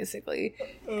with you, basically.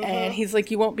 And he's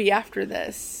like, you won't be after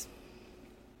this.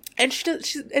 And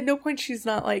she's at no point she's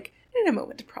not like, I need a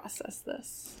moment to process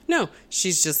this. No,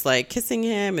 she's just like kissing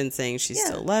him and saying she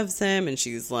still loves him, and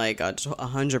she's like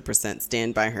 100%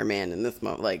 stand by her man in this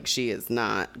moment. Like, she is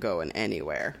not going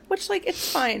anywhere. Which, like,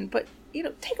 it's fine, but you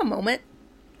know, take a moment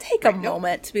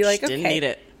to be like, she didn't need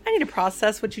it. I need to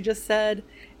process what you just said.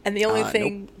 And the only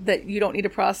thing that you don't need to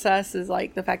process is,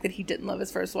 like, the fact that he didn't love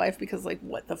his first wife, because, like,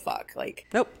 what the fuck? Like,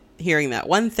 nope. Hearing that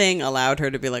one thing allowed her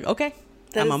to be like, okay,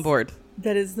 I'm on board.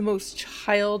 That is the most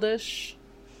childish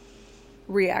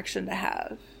reaction to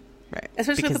have. Right.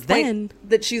 Especially at the point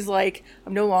that she's like,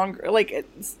 I'm no longer, like,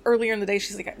 it's earlier in the day,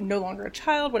 she's like, I'm no longer a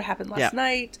child. What happened last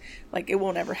night? Like, it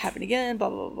won't ever happen again, blah,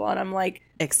 blah, blah, blah. And I'm like...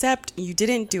 Except you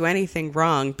didn't do anything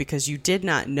wrong, because you did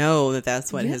not know that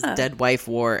that's what his dead wife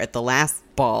wore at the last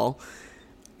ball.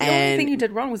 The only thing you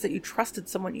did wrong was that you trusted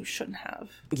someone you shouldn't have.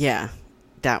 Yeah.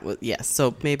 That was... Yes.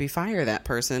 So maybe fire that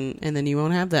person, and then you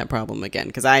won't have that problem again.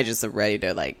 Because I just am ready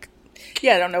to, like...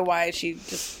 Yeah, I don't know why she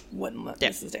just wouldn't let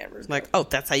Mrs. Danvers go. Like, oh,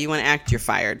 that's how you want to act, you're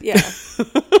fired. Yeah.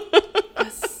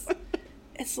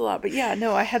 It's a lot. But yeah,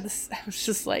 no, I was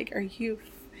just like, are you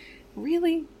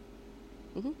really?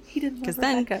 Mm-hmm. He didn't love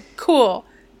Rebecca. Cool.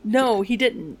 No, he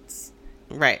didn't.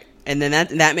 Right. And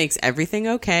then that makes everything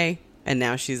okay. And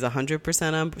now she's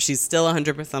 100% on. She's still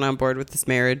 100% on board with this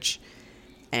marriage,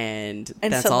 and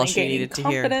that's all she needed to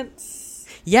hear.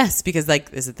 Yes, because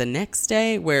is it the next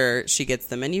day where she gets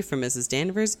the menu from Mrs.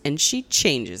 Danvers and she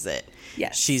changes it?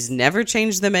 Yes, she's never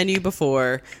changed the menu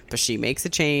before, but she makes a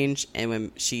change, and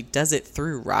when she does it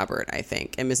through Robert, I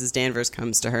think, and Mrs. Danvers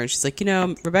comes to her and she's like,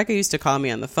 Rebecca used to call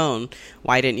me on the phone.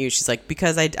 Why didn't you? She's like,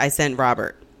 because I sent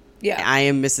Robert. Yeah, I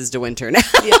am Mrs. De Winter now.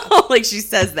 Yeah. She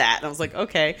says that. And I was like,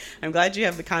 okay, I'm glad you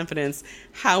have the confidence.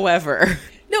 However,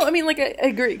 no, I mean, I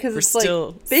agree, because it's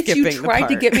bitch, you tried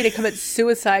to get me to commit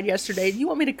suicide yesterday. Do you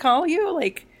want me to call you?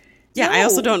 Yeah, no. I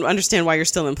also don't understand why you're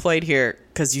still employed here,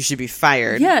 because you should be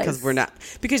fired. Yes. Because we're not.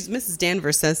 Because Mrs.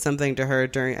 Danvers says something to her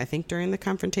during the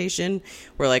confrontation,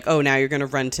 where oh, now you're going to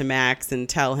run to Max and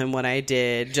tell him what I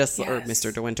did, or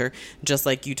Mr. De Winter, just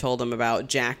like you told him about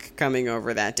Jack coming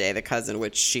over that day, the cousin,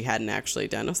 which she hadn't actually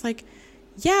done. I was like,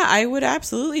 yeah, I would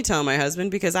absolutely tell my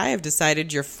husband, because I have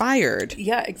decided you're fired.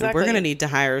 Yeah, exactly. And we're going to need to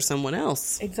hire someone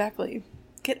else. Exactly.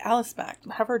 Get Alice back.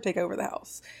 Have her take over the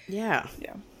house. Yeah.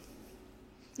 Yeah.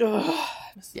 Ugh.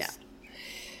 Yeah.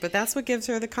 But that's what gives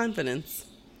her the confidence.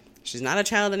 She's not a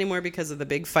child anymore because of the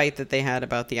big fight that they had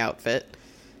about the outfit,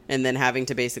 and then having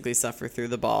to basically suffer through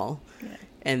the ball. Yeah.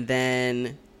 And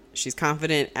then she's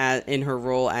confident in her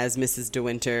role as Mrs. De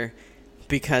Winter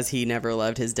because he never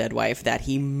loved his dead wife that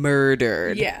he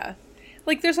murdered. Yeah.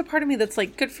 There's a part of me that's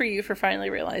good for you for finally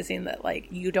realizing that,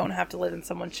 you don't have to live in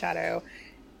someone's shadow.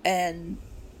 And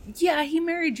yeah, he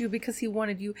married you because he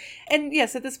wanted you. And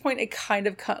yes, at this point, it kind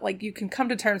of you can come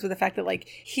to terms with the fact that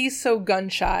he's so gun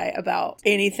shy about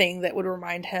anything that would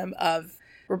remind him of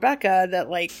Rebecca that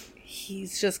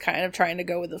he's just kind of trying to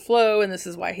go with the flow, and this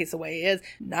is why he's the way he is.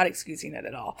 Not excusing it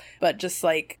at all, but just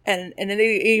and it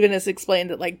even is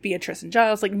explained that Beatrice and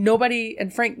Giles, nobody,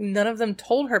 and Frank, none of them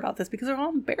told her about this because they're all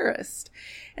embarrassed.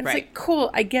 And it's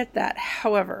cool, I get that.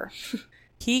 However,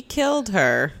 he killed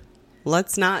her.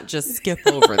 Let's not just skip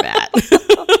over that.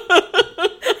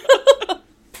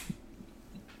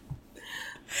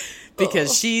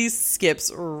 Because she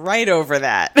skips right over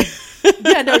that.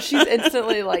 Yeah, no, she's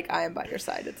instantly I am by your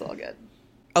side. It's all good.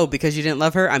 Oh, because you didn't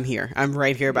love her? I'm here. I'm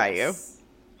right here by you.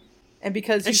 And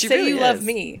because you say you love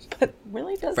me. But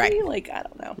really, does he? I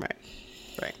don't know.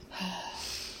 Right.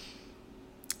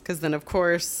 Because then, of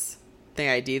course, they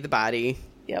ID the body.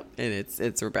 Yep. And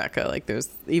it's Rebecca. There's,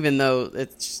 even though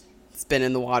it's been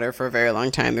in the water for a very long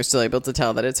time, they're still able to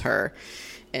tell that it's her.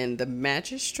 And the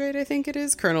magistrate, I think it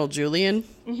is, Colonel Julian.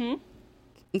 Mm-hmm.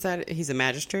 He's a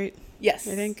magistrate? Yes.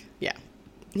 I think. Yeah.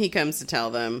 He comes to tell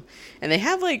them. And they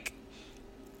have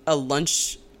a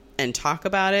lunch and talk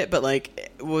about it. But what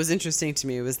was interesting to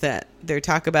me was that they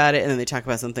talk about it and then they talk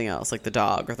about something else, like the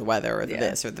dog or the weather or the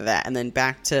this or the that. And then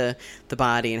back to the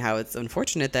body and how it's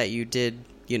unfortunate that you did,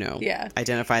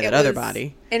 identify that other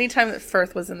body. Anytime that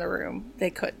Firth was in the room, they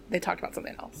talked about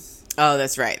something else. Oh,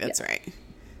 that's right. That's right.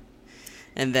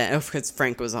 And then, because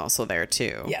Frank was also there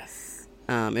too. Yes.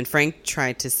 And Frank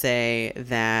tried to say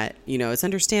that, it's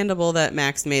understandable that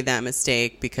Max made that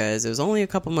mistake because it was only a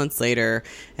couple months later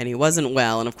and he wasn't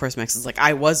well. And of course, Max is like,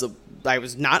 I was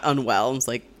not unwell. I was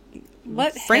like,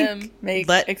 let Frank him make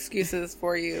excuses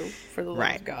for you, for the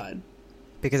love of God.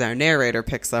 Because our narrator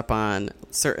picks up on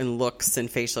certain looks and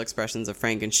facial expressions of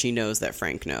Frank, and she knows that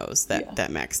Frank knows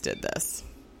that Max did this.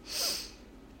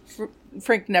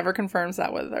 Frank never confirms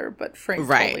that with her, but Frank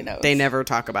totally knows. They never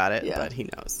talk about it, but he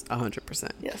knows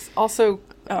 100%. Yes. Also,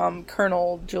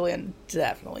 Colonel Julian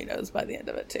definitely knows by the end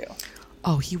of it too.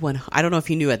 Oh, I don't know if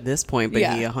he knew at this point, but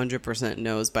he 100%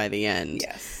 knows by the end.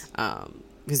 Yes.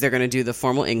 Because they're going to do the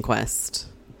formal inquest.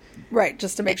 Right,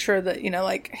 just to make sure that,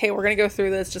 hey, we're going to go through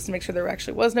this just to make sure there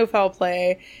actually was no foul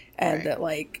play, and that,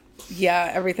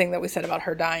 everything that we said about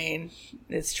her dying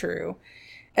is true.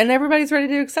 And everybody's ready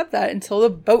to accept that until the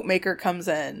boat maker comes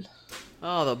in.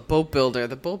 Oh, the boat builder.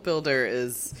 The boat builder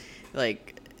is, I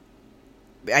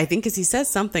think because he says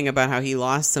something about how he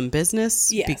lost some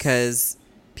business because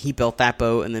he built that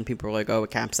boat, and then people were like, oh,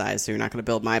 it capsized, so you're not going to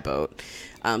build my boat.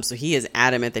 So he is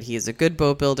adamant that he is a good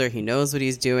boat builder. He knows what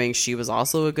he's doing. She was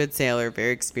also a good sailor,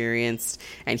 very experienced.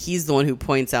 And he's the one who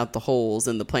points out the holes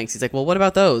in the planks. He's like, well, what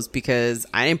about those? Because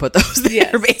I didn't put those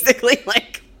there, basically.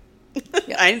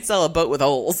 I didn't sell a boat with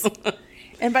holes.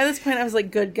 And by this point, I was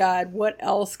like, good God, what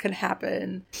else can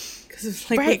happen? Because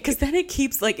because then it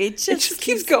keeps, it just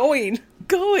keeps going.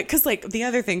 Because the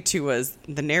other thing too was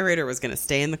the narrator was going to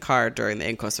stay in the car during the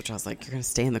inquest, which I was like, you're going to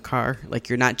stay in the car,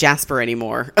 you're not Jasper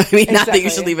anymore. I mean, not that you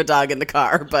should leave a dog in the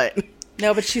car, but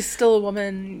no, but she's still a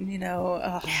woman,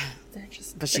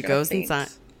 but she goes inside,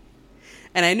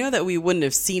 and I know that we wouldn't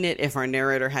have seen it if our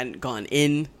narrator hadn't gone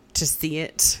in to see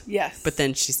it. Yes. But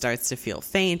then she starts to feel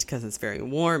faint because it's very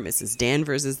warm. Mrs.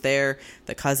 Danvers is there.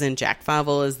 The cousin, Jack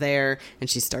Favell, is there. And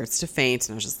she starts to faint.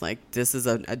 And I was just like, this is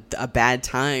a bad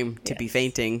time to be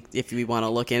fainting if we want to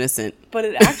look innocent. But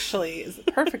it actually is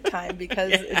the perfect time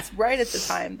because it's right at the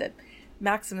time that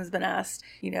Maxim has been asked,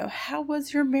 how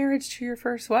was your marriage to your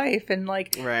first wife? And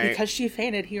because she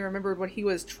fainted, he remembered what he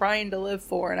was trying to live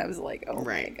for. And I was like, oh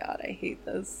my God, I hate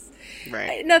this.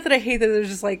 Right. Not that I hate that. It's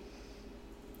just like,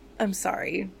 I'm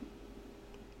sorry.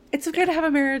 It's okay to have a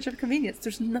marriage of convenience.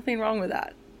 There's nothing wrong with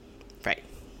that. Right.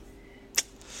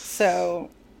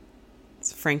 So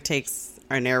Frank takes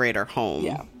our narrator home.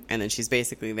 Yeah. And then she's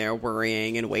basically there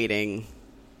worrying and waiting.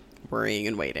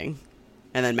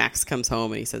 And then Max comes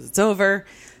home and he says, it's over.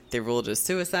 They ruled it as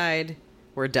suicide.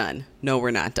 We're done. No, we're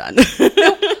not done.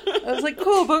 I was like,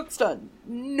 cool, book's done.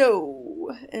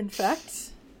 No. In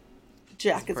fact,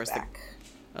 Jack is back.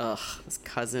 His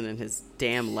cousin and his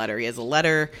damn letter. He has a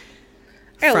letter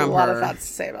I have from a lot her. of thoughts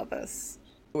to say about this.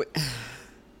 So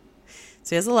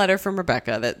he has a letter from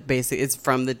Rebecca that basically is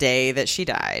from the day that she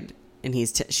died. And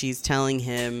she's telling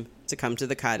him to come to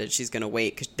the cottage. She's going to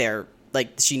wait because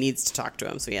she needs to talk to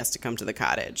him. So he has to come to the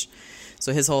cottage.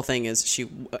 So his whole thing is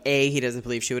he doesn't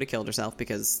believe she would have killed herself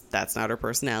because that's not her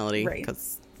personality. Right.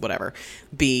 Because whatever.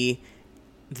 B,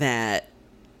 that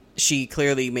she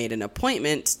clearly made an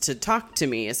appointment to talk to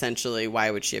me, essentially. Why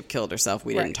would she have killed herself?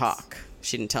 We didn't talk.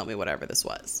 She didn't tell me whatever this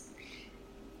was.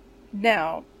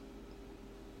 Now,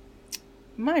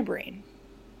 my brain,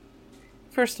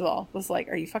 first of all, was like,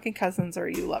 are you fucking cousins or are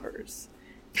you lovers?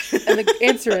 And the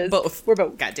answer is both. We're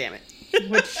both. God damn it.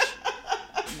 Which,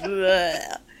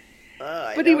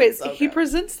 but anyways, he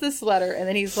presents this letter and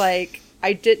then he's like,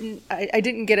 I didn't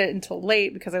get it until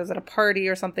late because I was at a party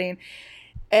or something.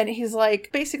 And he's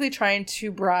like basically trying to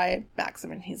bribe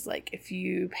Maxim. And he's like, if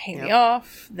you pay me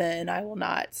off, then I will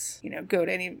not, go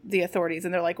to any of the authorities.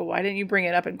 And they're like, well, why didn't you bring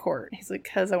it up in court? And he's like,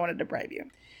 because I wanted to bribe you.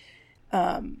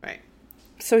 Right.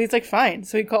 So he's like, fine.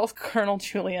 So he calls Colonel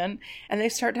Julian and they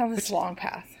start down this long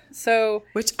path.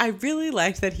 Which I really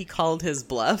liked that he called his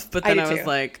bluff. But then I was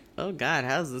like, oh God,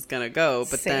 how's this going to go?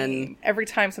 But then every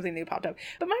time something new popped up.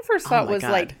 But my first thought was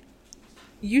like,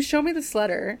 you show me this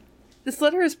letter. This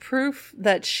letter is proof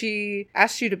that she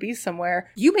asked you to be somewhere.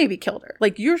 You maybe killed her.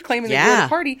 Like, you're claiming that you're at a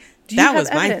party. Do you have was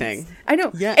evidence? My thing. I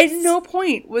know. Yes. At no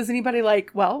point was anybody like,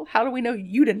 well, how do we know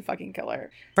you didn't fucking kill her?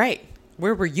 Right.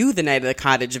 Where were you the night of the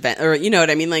cottage event? Or, you know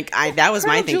what I mean? Like, that was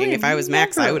my thinking. If I was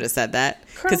Max, I would have said that.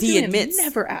 Because he admits.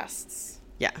 Never asks.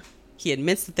 Yeah. He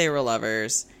admits that they were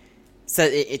lovers.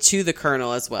 Said it to the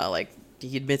Colonel as well. Like,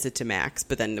 he admits it to Max.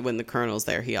 But then when the Colonel's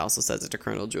there, he also says it to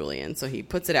Colonel Julian. So he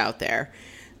puts it out there.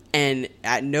 And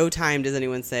at no time does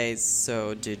anyone say,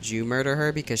 so did you murder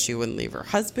her because she wouldn't leave her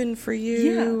husband for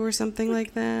you or something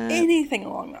like that? Anything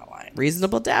along that line.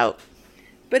 Reasonable doubt.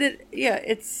 But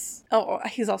it's... Oh,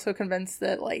 he's also convinced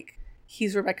that, like,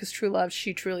 he's Rebecca's true love.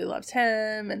 She truly loved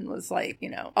him and was, like,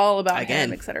 all about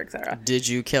him, et cetera, et cetera. Did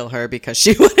you kill her because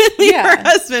she wouldn't leave her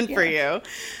husband for you?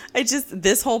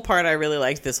 This whole part, I really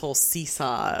liked this whole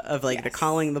seesaw of, like, the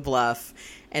calling the bluff.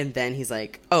 And then he's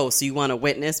like, oh, so you want a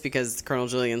witness? Because Colonel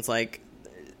Julian's like,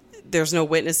 there's no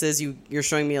witnesses. You're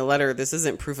showing me a letter. This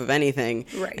isn't proof of anything.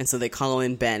 Right. And so they call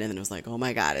in Ben. And then it was like, oh,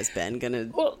 my God, is Ben going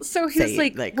to Well, so he was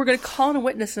like, we're going to call in a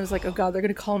witness. And I was like, oh, God, they're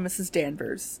going to call in Mrs.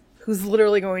 Danvers, who's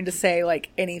literally going to say, like,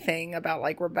 anything about,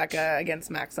 like, Rebecca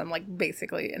against Maxim, like,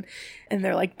 basically. And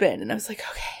they're like, Ben. And I was like,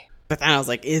 okay. But then I was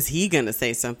like, is he going to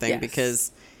say something? Yes.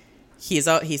 Because... He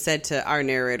said to our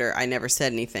narrator, I never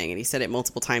said anything. And he said it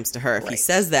multiple times to her. If he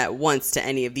says that once to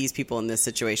any of these people in this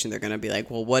situation, they're going to be like,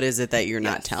 well, what is it that you're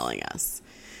not telling us?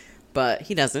 But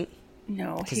he doesn't.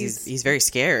 No. Because he's very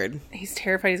scared. He's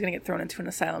terrified he's going to get thrown into an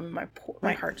asylum. And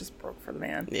my heart just broke for the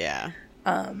man. Yeah.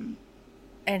 And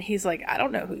he's like, I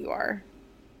don't know who you are.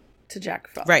 To Jack.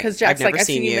 Right. Because Jack's like, I've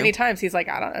seen you many times. He's like,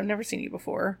 I've never seen you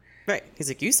before. Right. He's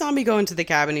like, you saw me go into the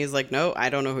cabin. He's like, no, I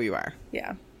don't know who you are.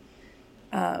 Yeah.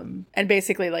 And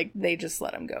basically, like, they just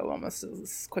let him go almost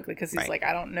as quickly because he's like,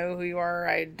 I don't know who you are.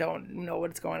 I don't know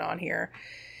what's going on here.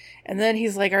 And then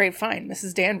he's like, all right, fine,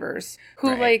 Mrs. Danvers,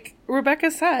 who, like,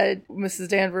 Rebecca said, Mrs.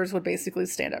 Danvers would basically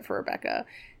stand up for Rebecca.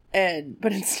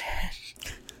 But instead,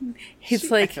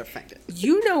 he's like,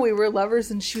 you know we were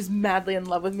lovers and she was madly in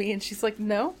love with me. And she's like,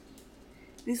 no.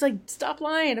 And he's like, stop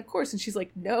lying, of course. And she's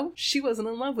like, no, she wasn't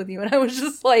in love with you. And I was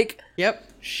just like, yep.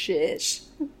 Shit.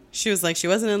 She was like, she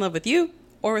wasn't in love with you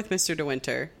or with Mr. De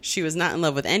Winter. She was not in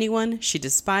love with anyone. She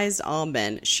despised all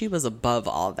men. She was above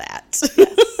all that.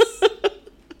 Yes.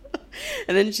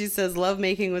 And then she says,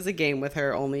 lovemaking was a game with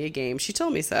her, only a game. She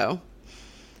told me so.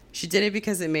 She did it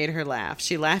because it made her laugh.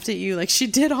 She laughed at you like she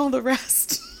did all the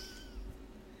rest.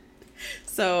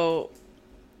 So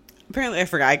apparently, I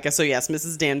forgot. I guess so. Yes,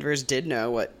 Mrs. Danvers did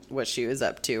know what she was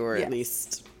up to, or Yes. at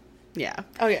least, yeah.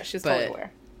 Oh yeah, she's totally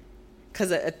aware.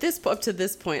 Because up to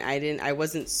this point, I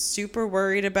wasn't super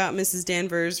worried about Mrs.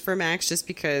 Danvers for Max, just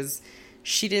because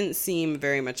she didn't seem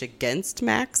very much against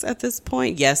Max at this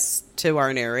point. Yes, to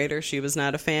our narrator, she was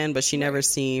not a fan, but she never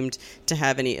seemed to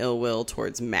have any ill will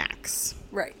towards Max.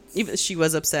 Right. Even she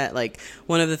was upset. Like,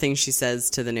 one of the things she says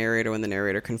to the narrator when the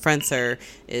narrator confronts her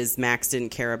is Max didn't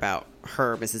care about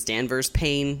her, Mrs. Danvers'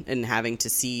 pain and having to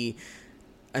see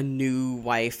a new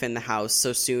wife in the house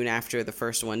so soon after the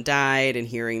first one died, and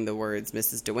hearing the words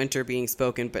Mrs. De Winter being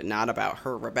spoken, but not about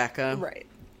her, Rebecca. Right.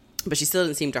 But she still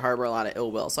didn't seem to harbor a lot of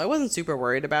ill will, so I wasn't super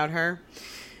worried about her.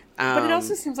 But it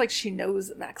also seems like she knows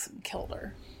that Maxim killed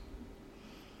her.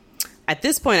 At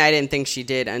this point, I didn't think she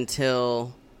did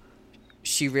until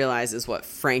she realizes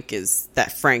Frank is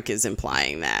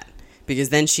implying that. Because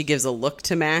then she gives a look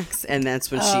to Max, and that's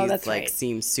when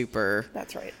seems super...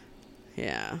 That's right.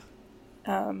 Yeah.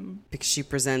 Because she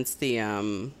presents the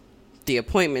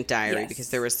appointment diary, yes. because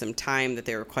there was some time that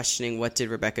they were questioning what did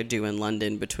Rebecca do in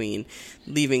London between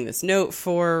leaving this note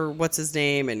for what's his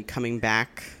name and coming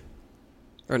back,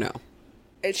 or no,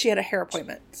 she had a hair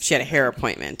appointment. She had a hair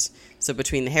appointment. So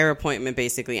between the hair appointment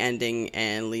basically ending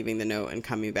and leaving the note and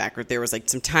coming back, there was like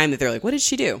some time that they're like, what did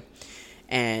she do?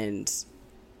 And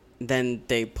then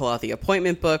they pull out the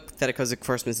appointment book that, because of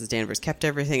course Mrs. Danvers kept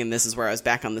everything, and this is where I was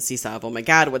back on the seesaw of, oh my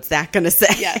God, what's that going to say?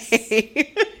 Yes.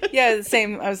 Yeah, the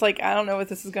same. I was like, I don't know what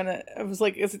this is going to... I was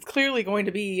like, it's clearly going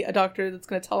to be a doctor that's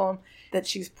going to tell him that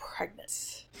she's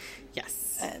pregnant.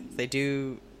 Yes. And they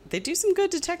do some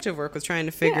good detective work with trying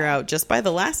to figure out, just by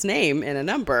the last name and a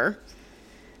number,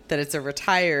 that it's a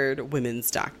retired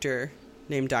women's doctor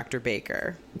named Dr.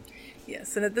 Baker.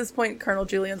 Yes, and at this point, Colonel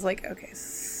Julian's like, okay,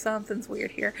 something's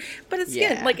weird here. But it's,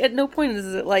 again, like, at no point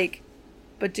is it like,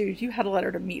 but dude, you had a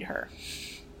letter to meet her.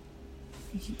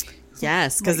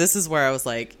 Yes, because this is where I was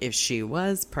like, if she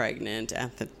was pregnant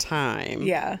at the time,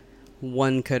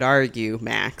 one could argue,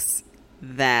 Max,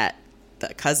 that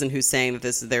the cousin who's saying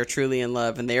that they're truly in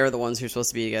love and they are the ones who are supposed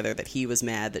to be together, that he was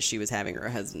mad that she was having her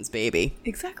husband's baby.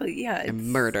 Exactly, yeah.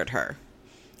 And murdered her.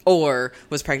 Or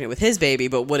was pregnant with his baby,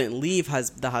 but wouldn't leave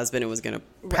the husband and was going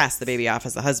to pass the baby off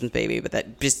as the husband's baby, but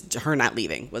that just her not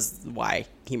leaving was why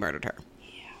he murdered her.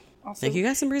 Yeah. Also, like, you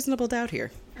got some reasonable doubt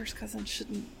here. First cousin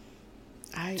shouldn't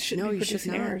no, be you should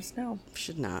not. Errors. No.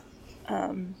 Should not.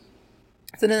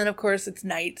 So then, of course, it's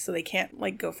night, so they can't,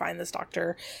 like, go find this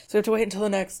doctor. So they have to wait until the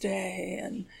next day.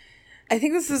 And I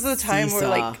think this is the time where,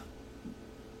 like...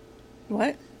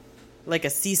 What? Like a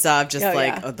seesaw of just,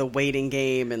 the waiting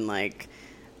game and, like,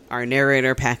 our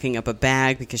narrator packing up a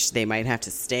bag because they might have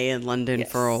to stay in London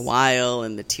for a while,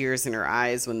 and the tears in her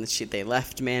eyes when they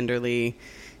left Manderley.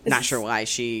 Not sure why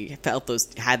she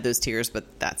had those tears,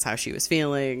 but that's how she was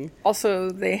feeling. Also,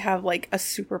 they have, like, a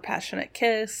super passionate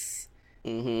kiss.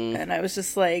 Mm-hmm. And I was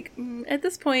just like, at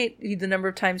this point, the number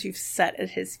of times you've sat at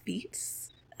his feet,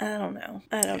 I don't know.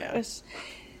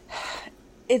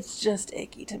 It's just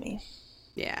icky to me.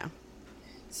 Yeah.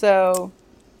 So,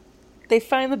 they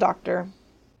find the doctor.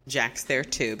 Jack's there,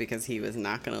 too, because he was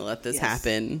not going to let this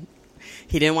happen.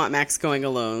 He didn't want Max going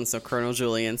alone, so Colonel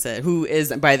Julian said, who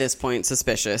is, by this point,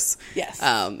 suspicious,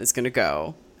 is going to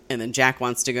go. And then Jack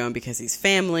wants to go, and because he's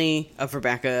family of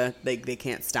Rebecca, they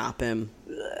can't stop him.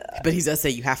 But he does say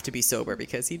you have to be sober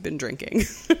because he'd been drinking.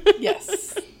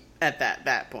 Yes. At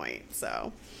that point,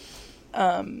 so.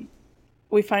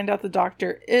 We find out the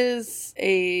doctor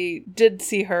did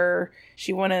see her.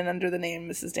 She went in under the name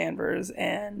Mrs. Danvers,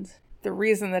 and the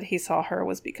reason that he saw her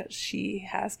was because she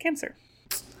has cancer.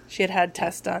 She had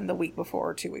tests done the week before,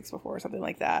 or 2 weeks before, or something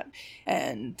like that,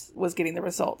 and was getting the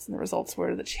results. And the results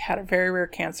were that she had a very rare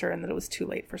cancer and that it was too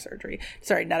late for surgery.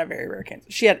 Sorry, not a very rare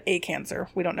cancer. She had a cancer.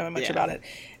 We don't know much about it.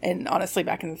 And honestly,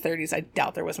 back in the 30s, I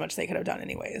doubt there was much they could have done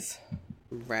anyways.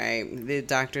 Right. The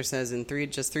doctor says in 3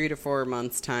 to 4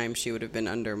 months' time, she would have been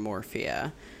under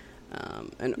morphia.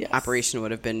 Operation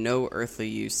would have been no earthly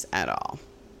use at all.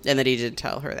 And that he did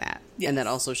tell her that. Yes. And that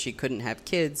also she couldn't have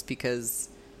kids because...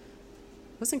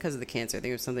 It wasn't because of the cancer. I think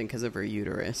it was something because of her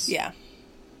uterus. Yeah.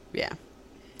 Yeah.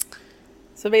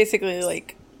 So basically,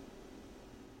 like,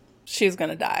 she was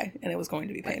going to die, and it was going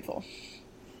to be painful.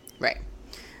 Right.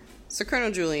 So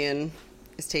Colonel Julian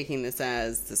is taking this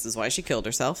as, this is why she killed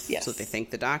herself. Yes. So they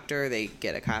thank the doctor. They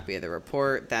get a copy of the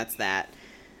report. That's that.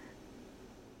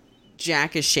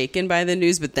 Jack is shaken by the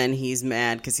news, but then he's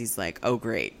mad because he's like, oh,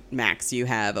 great. Max, you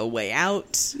have a way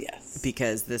out. Yes.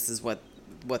 Because this is what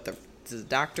the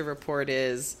doctor report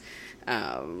is.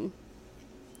 But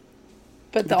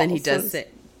then he does say,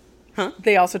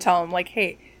 they also tell him, like,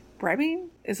 hey, bribing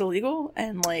is illegal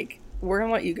and, like, we're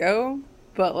gonna let you go,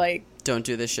 but, like... Don't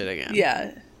do this shit again.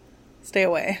 Yeah. Stay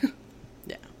away.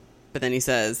 Yeah. But then he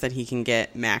says that he can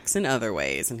get Max in other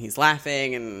ways, and he's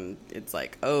laughing, and it's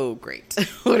like, oh, great.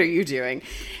 What are you doing?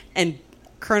 And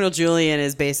Colonel Julian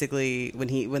is basically,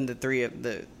 when the three of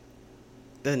the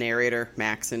narrator,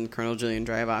 Max and Colonel Julian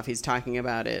drive off, he's talking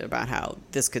about it, about how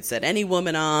this could set any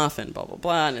woman off, and blah, blah,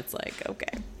 blah, and it's like,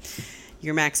 okay.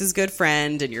 You're Max's good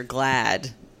friend, and you're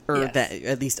glad, or yes. that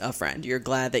at least a friend, you're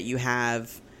glad that you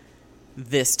have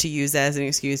this to use as an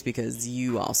excuse because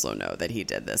you also know that he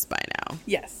did this by now.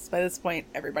 Yes, by this point,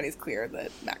 everybody's clear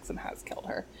that Maxim has killed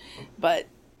her. But,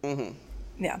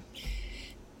 yeah.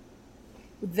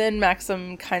 Then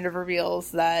Maxim kind of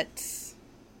reveals that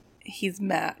he's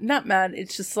mad. Not mad,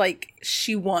 it's just like,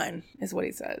 she won, is what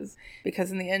he says.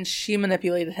 Because in the end, she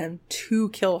manipulated him to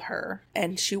kill her,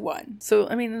 and she won. So,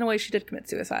 I mean, in a way, she did commit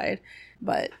suicide.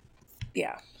 But,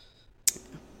 yeah.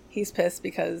 He's pissed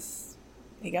because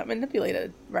he got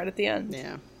manipulated right at the end.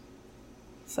 Yeah.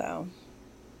 So.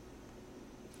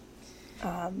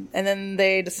 And then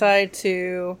they decide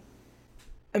to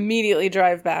immediately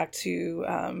drive back to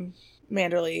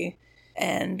Manderley.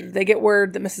 And they get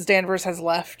word that Mrs. Danvers has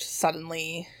left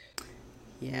suddenly.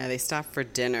 Yeah, they stop for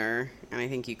dinner, and I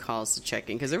think he calls to check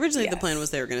in. Because originally the plan was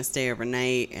they were going to stay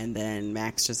overnight, and then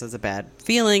Max just has a bad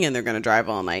feeling, and they're going to drive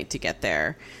all night to get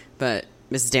there. But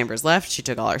Mrs. Danvers left. She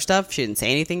took all her stuff. She didn't say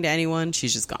anything to anyone.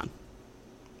 She's just gone.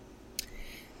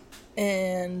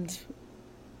 And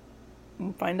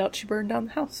we find out she burned down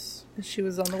the house as she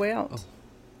was on the way out. Oh.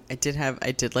 I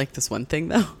did like this one thing,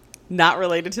 though. Not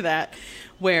related to that,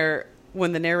 where...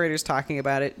 when the narrator's talking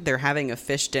about it, they're having a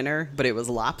fish dinner, but it was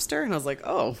lobster. And I was like,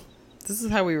 oh, this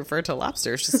is how we refer to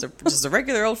lobster. It's just a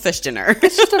regular old fish dinner.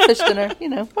 It's just a fish dinner, you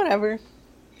know, whatever.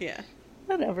 Yeah.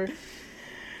 Whatever.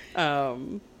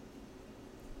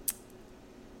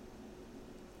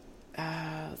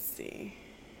 Let's see.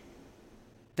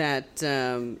 That,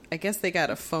 I guess they got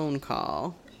a phone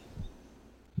call.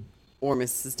 Or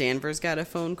Mrs. Danvers got a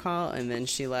phone call, and then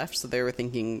she left. So they were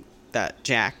thinking that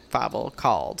Jack Fauvel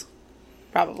called.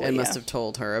 Probably, and must have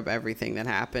told her of everything that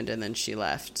happened, and then she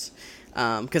left.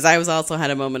 Because I also had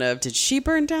a moment of, did she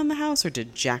burn down the house, or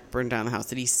did Jack burn down the house?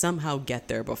 Did he somehow get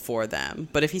there before them?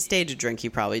 But if he stayed to drink, he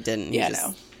probably didn't. Yeah, he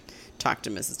just talked to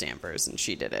Mrs. Danvers, and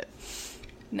she did it.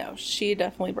 No, she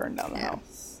definitely burned down the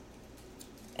house.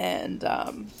 And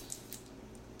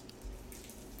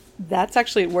that's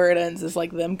actually where it ends, is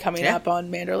like them coming up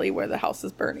on Manderley where the house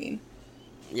is burning.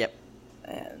 Yep.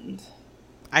 And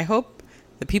I hope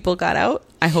the people got out.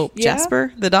 I hope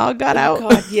Jasper, the dog, got out.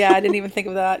 God, yeah, I didn't even think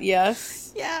of that.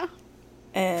 Yes. Yeah.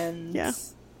 And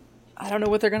I don't know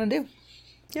what they're going to do.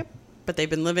 Yep. But they've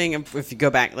been living, if you go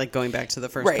back, like going back to the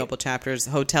first couple chapters,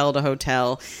 hotel to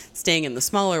hotel, staying in the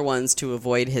smaller ones to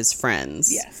avoid his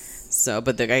friends. Yes. So,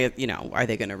 but the guy, you know, are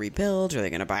they going to rebuild? Are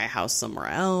they going to buy a house somewhere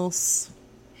else?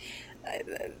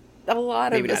 A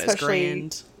lot Maybe of, not especially as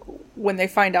grand. When they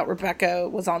find out Rebecca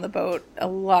was on the boat, a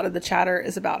lot of the chatter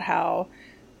is about how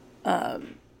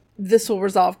this will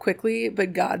resolve quickly,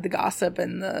 but God, the gossip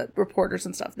and the reporters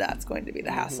and stuff, that's going to be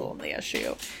the hassle and the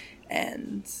issue.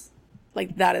 And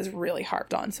like that is really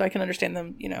harped on. So I can understand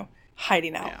them, you know,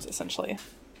 hiding out essentially.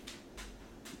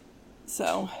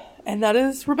 So, and that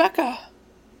is Rebecca.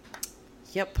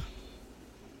 Yep.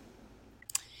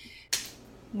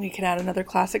 We can add another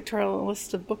classic to our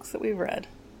list of books that we've read.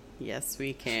 Yes,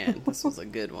 we can. This was a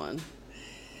good one.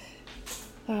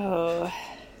 Oh.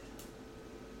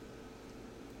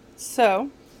 So,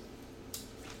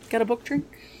 got a book drink?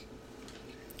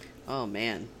 Oh,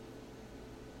 man.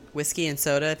 Whiskey and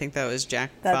soda. I think that was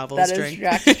Jack Fauvel's that drink.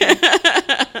 Jack's drink.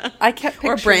 I kept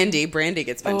picturing... Or brandy. Brandy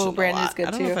gets mentioned a brandy's lot. good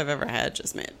I don't too. know if I've ever had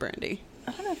just brandy.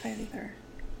 I don't know if I have either.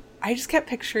 I just kept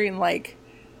picturing, like,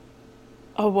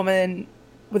 a woman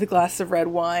with a glass of red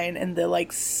wine and the,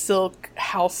 like, silk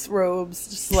house robes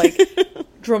just, like,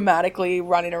 dramatically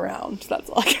running around. That's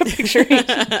all I kept picturing.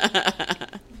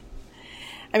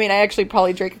 I mean, I actually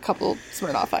probably drank a couple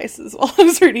Smirnoff Ices while I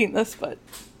was reading this, but...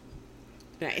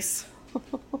 Nice.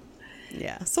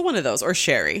 Yeah, so one of those. Or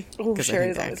sherry. Oh, because sherry I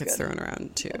is think always that gets good. thrown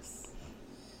around, too.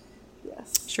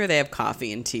 Yes. Sure, they have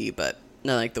coffee and tea, but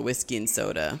no, like the whiskey and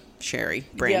soda, sherry,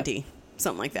 brandy,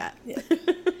 something like that. Yeah.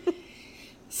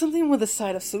 Something with a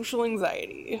side of social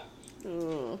anxiety.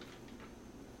 Mm.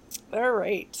 All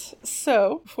right.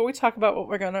 So, before we talk about what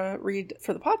we're going to read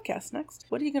for the podcast next,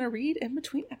 what are you going to read in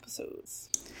between episodes?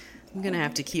 I'm going to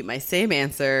have to keep my same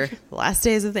answer. Last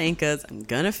Days of the Incas. I'm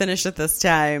going to finish it this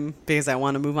time because I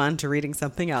want to move on to reading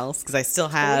something else because I still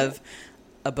have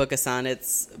a book of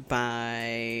sonnets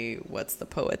by, what's the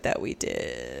poet that we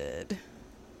did?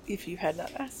 If you had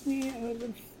not asked me, I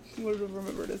would have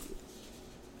remembered it.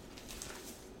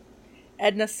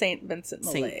 Edna St. Vincent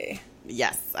Millay.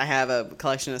 Yes, I have a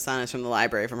collection of sonnets from the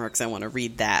library from her because I want to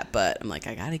read that, but I'm like,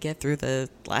 I got to get through the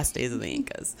Last Days of the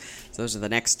Incas. So those are the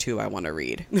next two I want to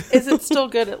read. Is it still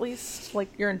good at least? Like,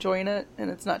 you're enjoying it and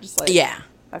it's not just like... Yeah.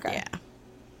 Okay. Yeah.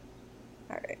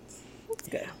 All right. That's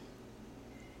good.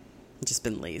 I've just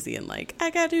been lazy and like, I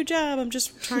got a new job. I'm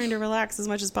just trying to relax as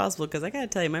much as possible because I got to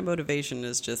tell you, my motivation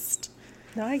is just...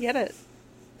 No, I get it.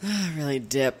 really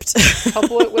dipped.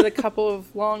 Couple it with a couple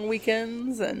of long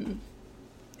weekends and...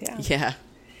 Yeah.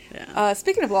 Yeah.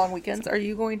 Speaking of long weekends, are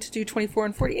you going to do 24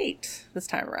 and 48 this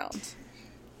time around?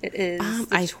 It is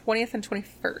the 20th and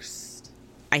 21st.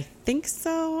 I think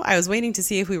so. I was waiting to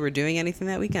see if we were doing anything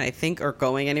that weekend, or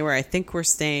going anywhere. I think we're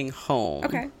staying home.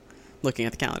 Okay. Looking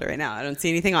at the calendar right now. I don't see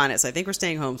anything on it, so I think we're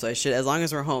staying home. So I should, as long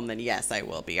as we're home, then yes, I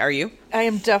will be. Are you? I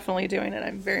am definitely doing it.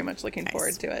 I'm very much looking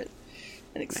forward to it.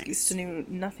 An excuse to do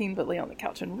nothing but lay on the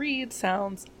couch and read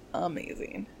sounds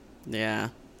amazing. Yeah.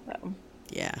 So,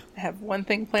 yeah. I have one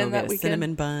thing planned that weekend.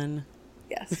 Cinnamon bun.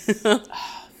 Yes.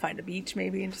 Find a beach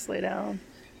maybe and just lay down.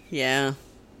 Yeah.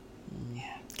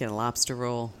 Get a lobster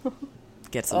roll.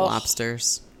 Get some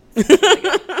lobsters.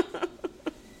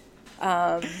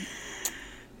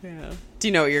 Yeah. Do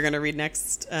you know what you're going to read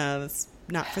next? That's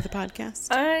not for the podcast.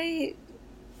 I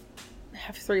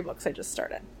have 3 books I just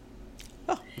started.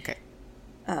 Oh, okay.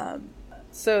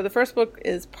 So the first book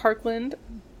is Parkland,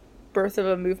 Birth of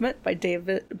a Movement by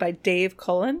Dave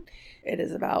Cullen. It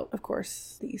is about, of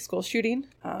course, the school shooting.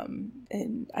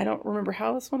 And I don't remember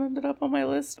how this one ended up on my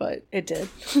list, but it did.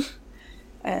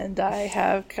 And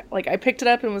I picked it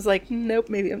up and was like, nope,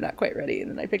 maybe I'm not quite ready.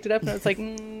 And then I picked it up and I was like,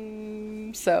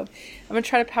 So I'm going to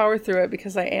try to power through it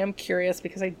because I am curious,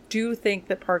 because I do think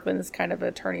that Parkland is kind of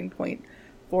a turning point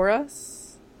for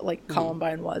us, like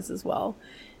Columbine was as well.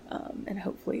 And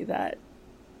hopefully that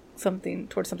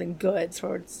towards something good,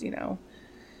 towards,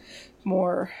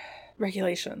 more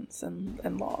regulations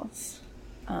and laws.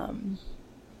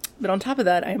 But on top of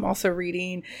that, I am also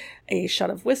reading A Shot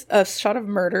of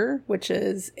Murder, which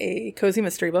is a cozy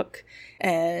mystery book,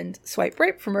 and Swipe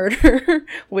Right for Murder,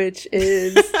 which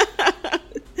is...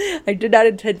 I did not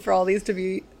intend for all these to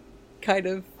be kind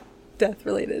of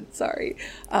death-related, sorry.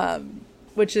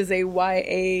 Which is a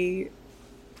YA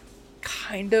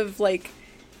kind of like...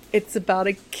 It's about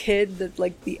a kid that,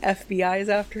 like, the FBI is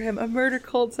after him, a murder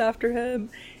cult's after him,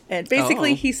 and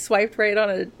basically he swiped right on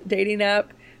a dating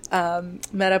app,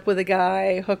 met up with a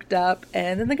guy, hooked up,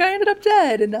 and then the guy ended up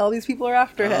dead, and all these people are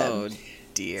after him. Oh,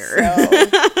 dear.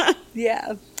 So,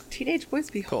 yeah. Teenage boys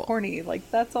be horny.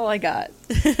 Like, that's all I got.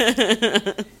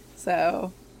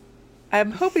 So,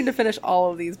 I'm hoping to finish all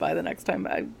of these by the next time.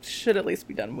 I should at least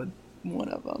be done with one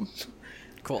of them.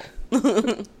 Cool.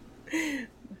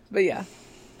 But yeah.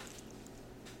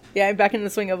 Yeah, I'm back in the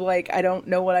swing of, like, I don't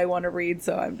know what I want to read,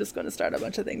 so I'm just going to start a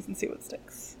bunch of things and see what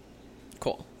sticks.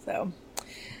 Cool. So,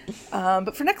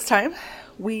 but for next time,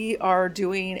 we are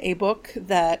doing a book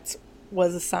that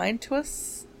was assigned to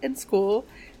us in school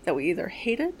that we either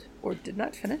hated or did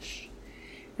not finish.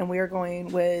 And we are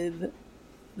going with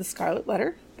The Scarlet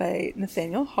Letter by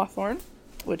Nathaniel Hawthorne,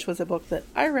 which was a book that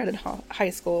I read in high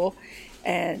school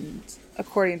and,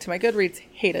 according to my Goodreads,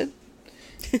 hated.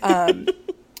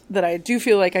 That I do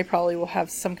feel like I probably will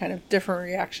have some kind of different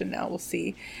reaction now. We'll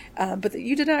see. But that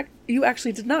you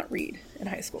actually did not read in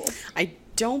high school. I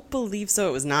don't believe so.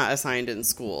 It was not assigned in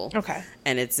school. Okay.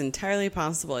 And it's entirely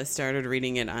possible I started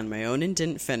reading it on my own and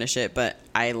didn't finish it, but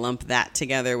I lumped that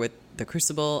together with The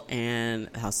Crucible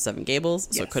and House of Seven Gables. So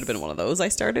Yes. it could have been one of those I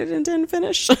started and didn't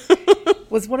finish.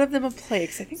 Was one of them a play?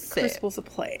 Because I think The Crucible's a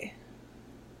play.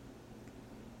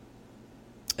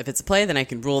 If it's a play, then I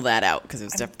can rule that out because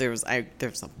there was a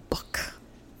book.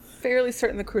 Fairly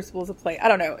certain The Crucible is a play. I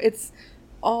don't know. It's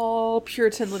all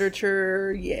Puritan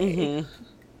literature. Yay. Mm-hmm.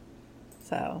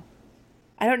 So,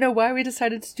 I don't know why we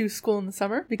decided to do School in the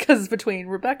Summer, because between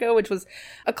Rebecca, which was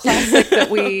a classic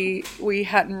that we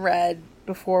hadn't read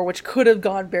before, which could have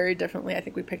gone very differently. I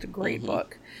think we picked a great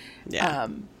book. Yeah.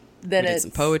 Then we did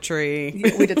some poetry.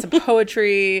 We did some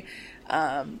poetry.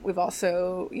 We've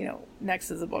also,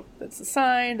 next is a book that's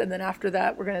assigned, and then after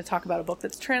that, we're going to talk about a book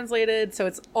that's translated. So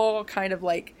it's all kind of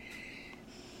like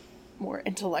more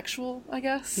intellectual, I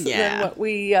guess, than what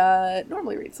we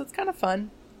normally read. So it's kind of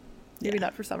fun. Maybe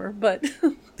not for summer, but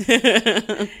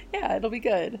yeah, it'll be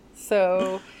good.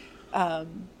 So, do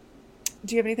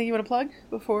you have anything you want to plug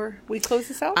before we close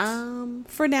this out?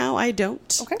 For now, I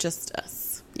don't. Okay. Just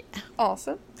us. Yeah.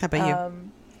 Awesome. How about you?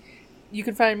 You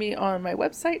can find me on my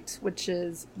website, which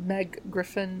is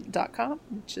meggriffin.com,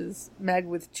 which is Meg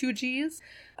with 2 G's.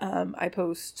 I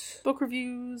post book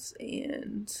reviews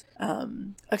and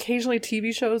occasionally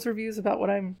TV shows reviews about what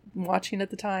I'm watching at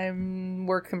the time,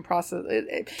 work in process.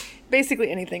 Basically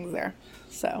anything's there.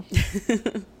 So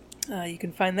you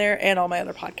can find there, and all my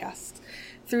other podcasts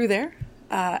through there.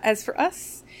 As for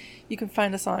us, you can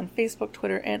find us on Facebook,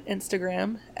 Twitter, and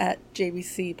Instagram at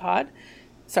JBC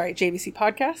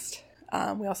Podcast.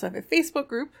 We also have a Facebook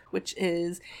group, which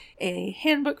is a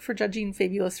handbook for judging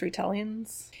fabulous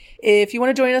retellings. If you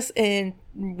want to join us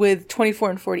with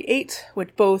 24 and 48,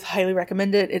 would both highly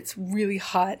recommend it. It's really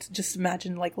hot. Just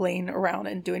imagine like laying around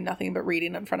and doing nothing but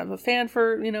reading in front of a fan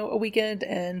for, a weekend.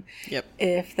 And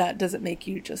if that doesn't make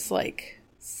you just like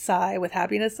sigh with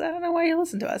happiness, I don't know why you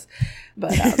listen to us.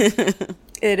 But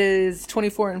it is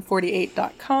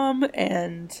 24and48.com,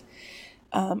 and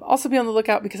also be on the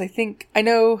lookout because I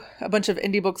know a bunch of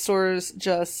indie bookstores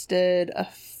just did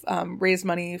raise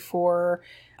money for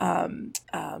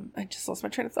I just lost my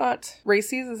train of thought.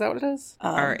 Races, is that what it is?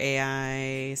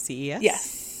 RAICES?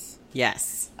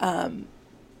 Yes.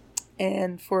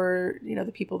 And for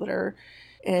the people that are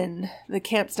in the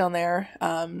camps down there,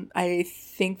 I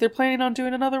think they're planning on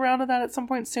doing another round of that at some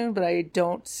point soon, but I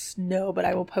don't know. But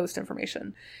I will post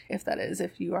information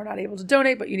if you are not able to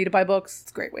donate but you need to buy books.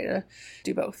 It's a great way to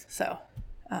do both. So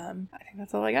I think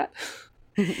that's all I got.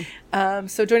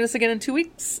 So join us again in 2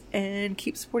 weeks and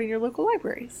keep supporting your local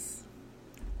libraries.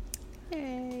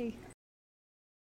 Yay.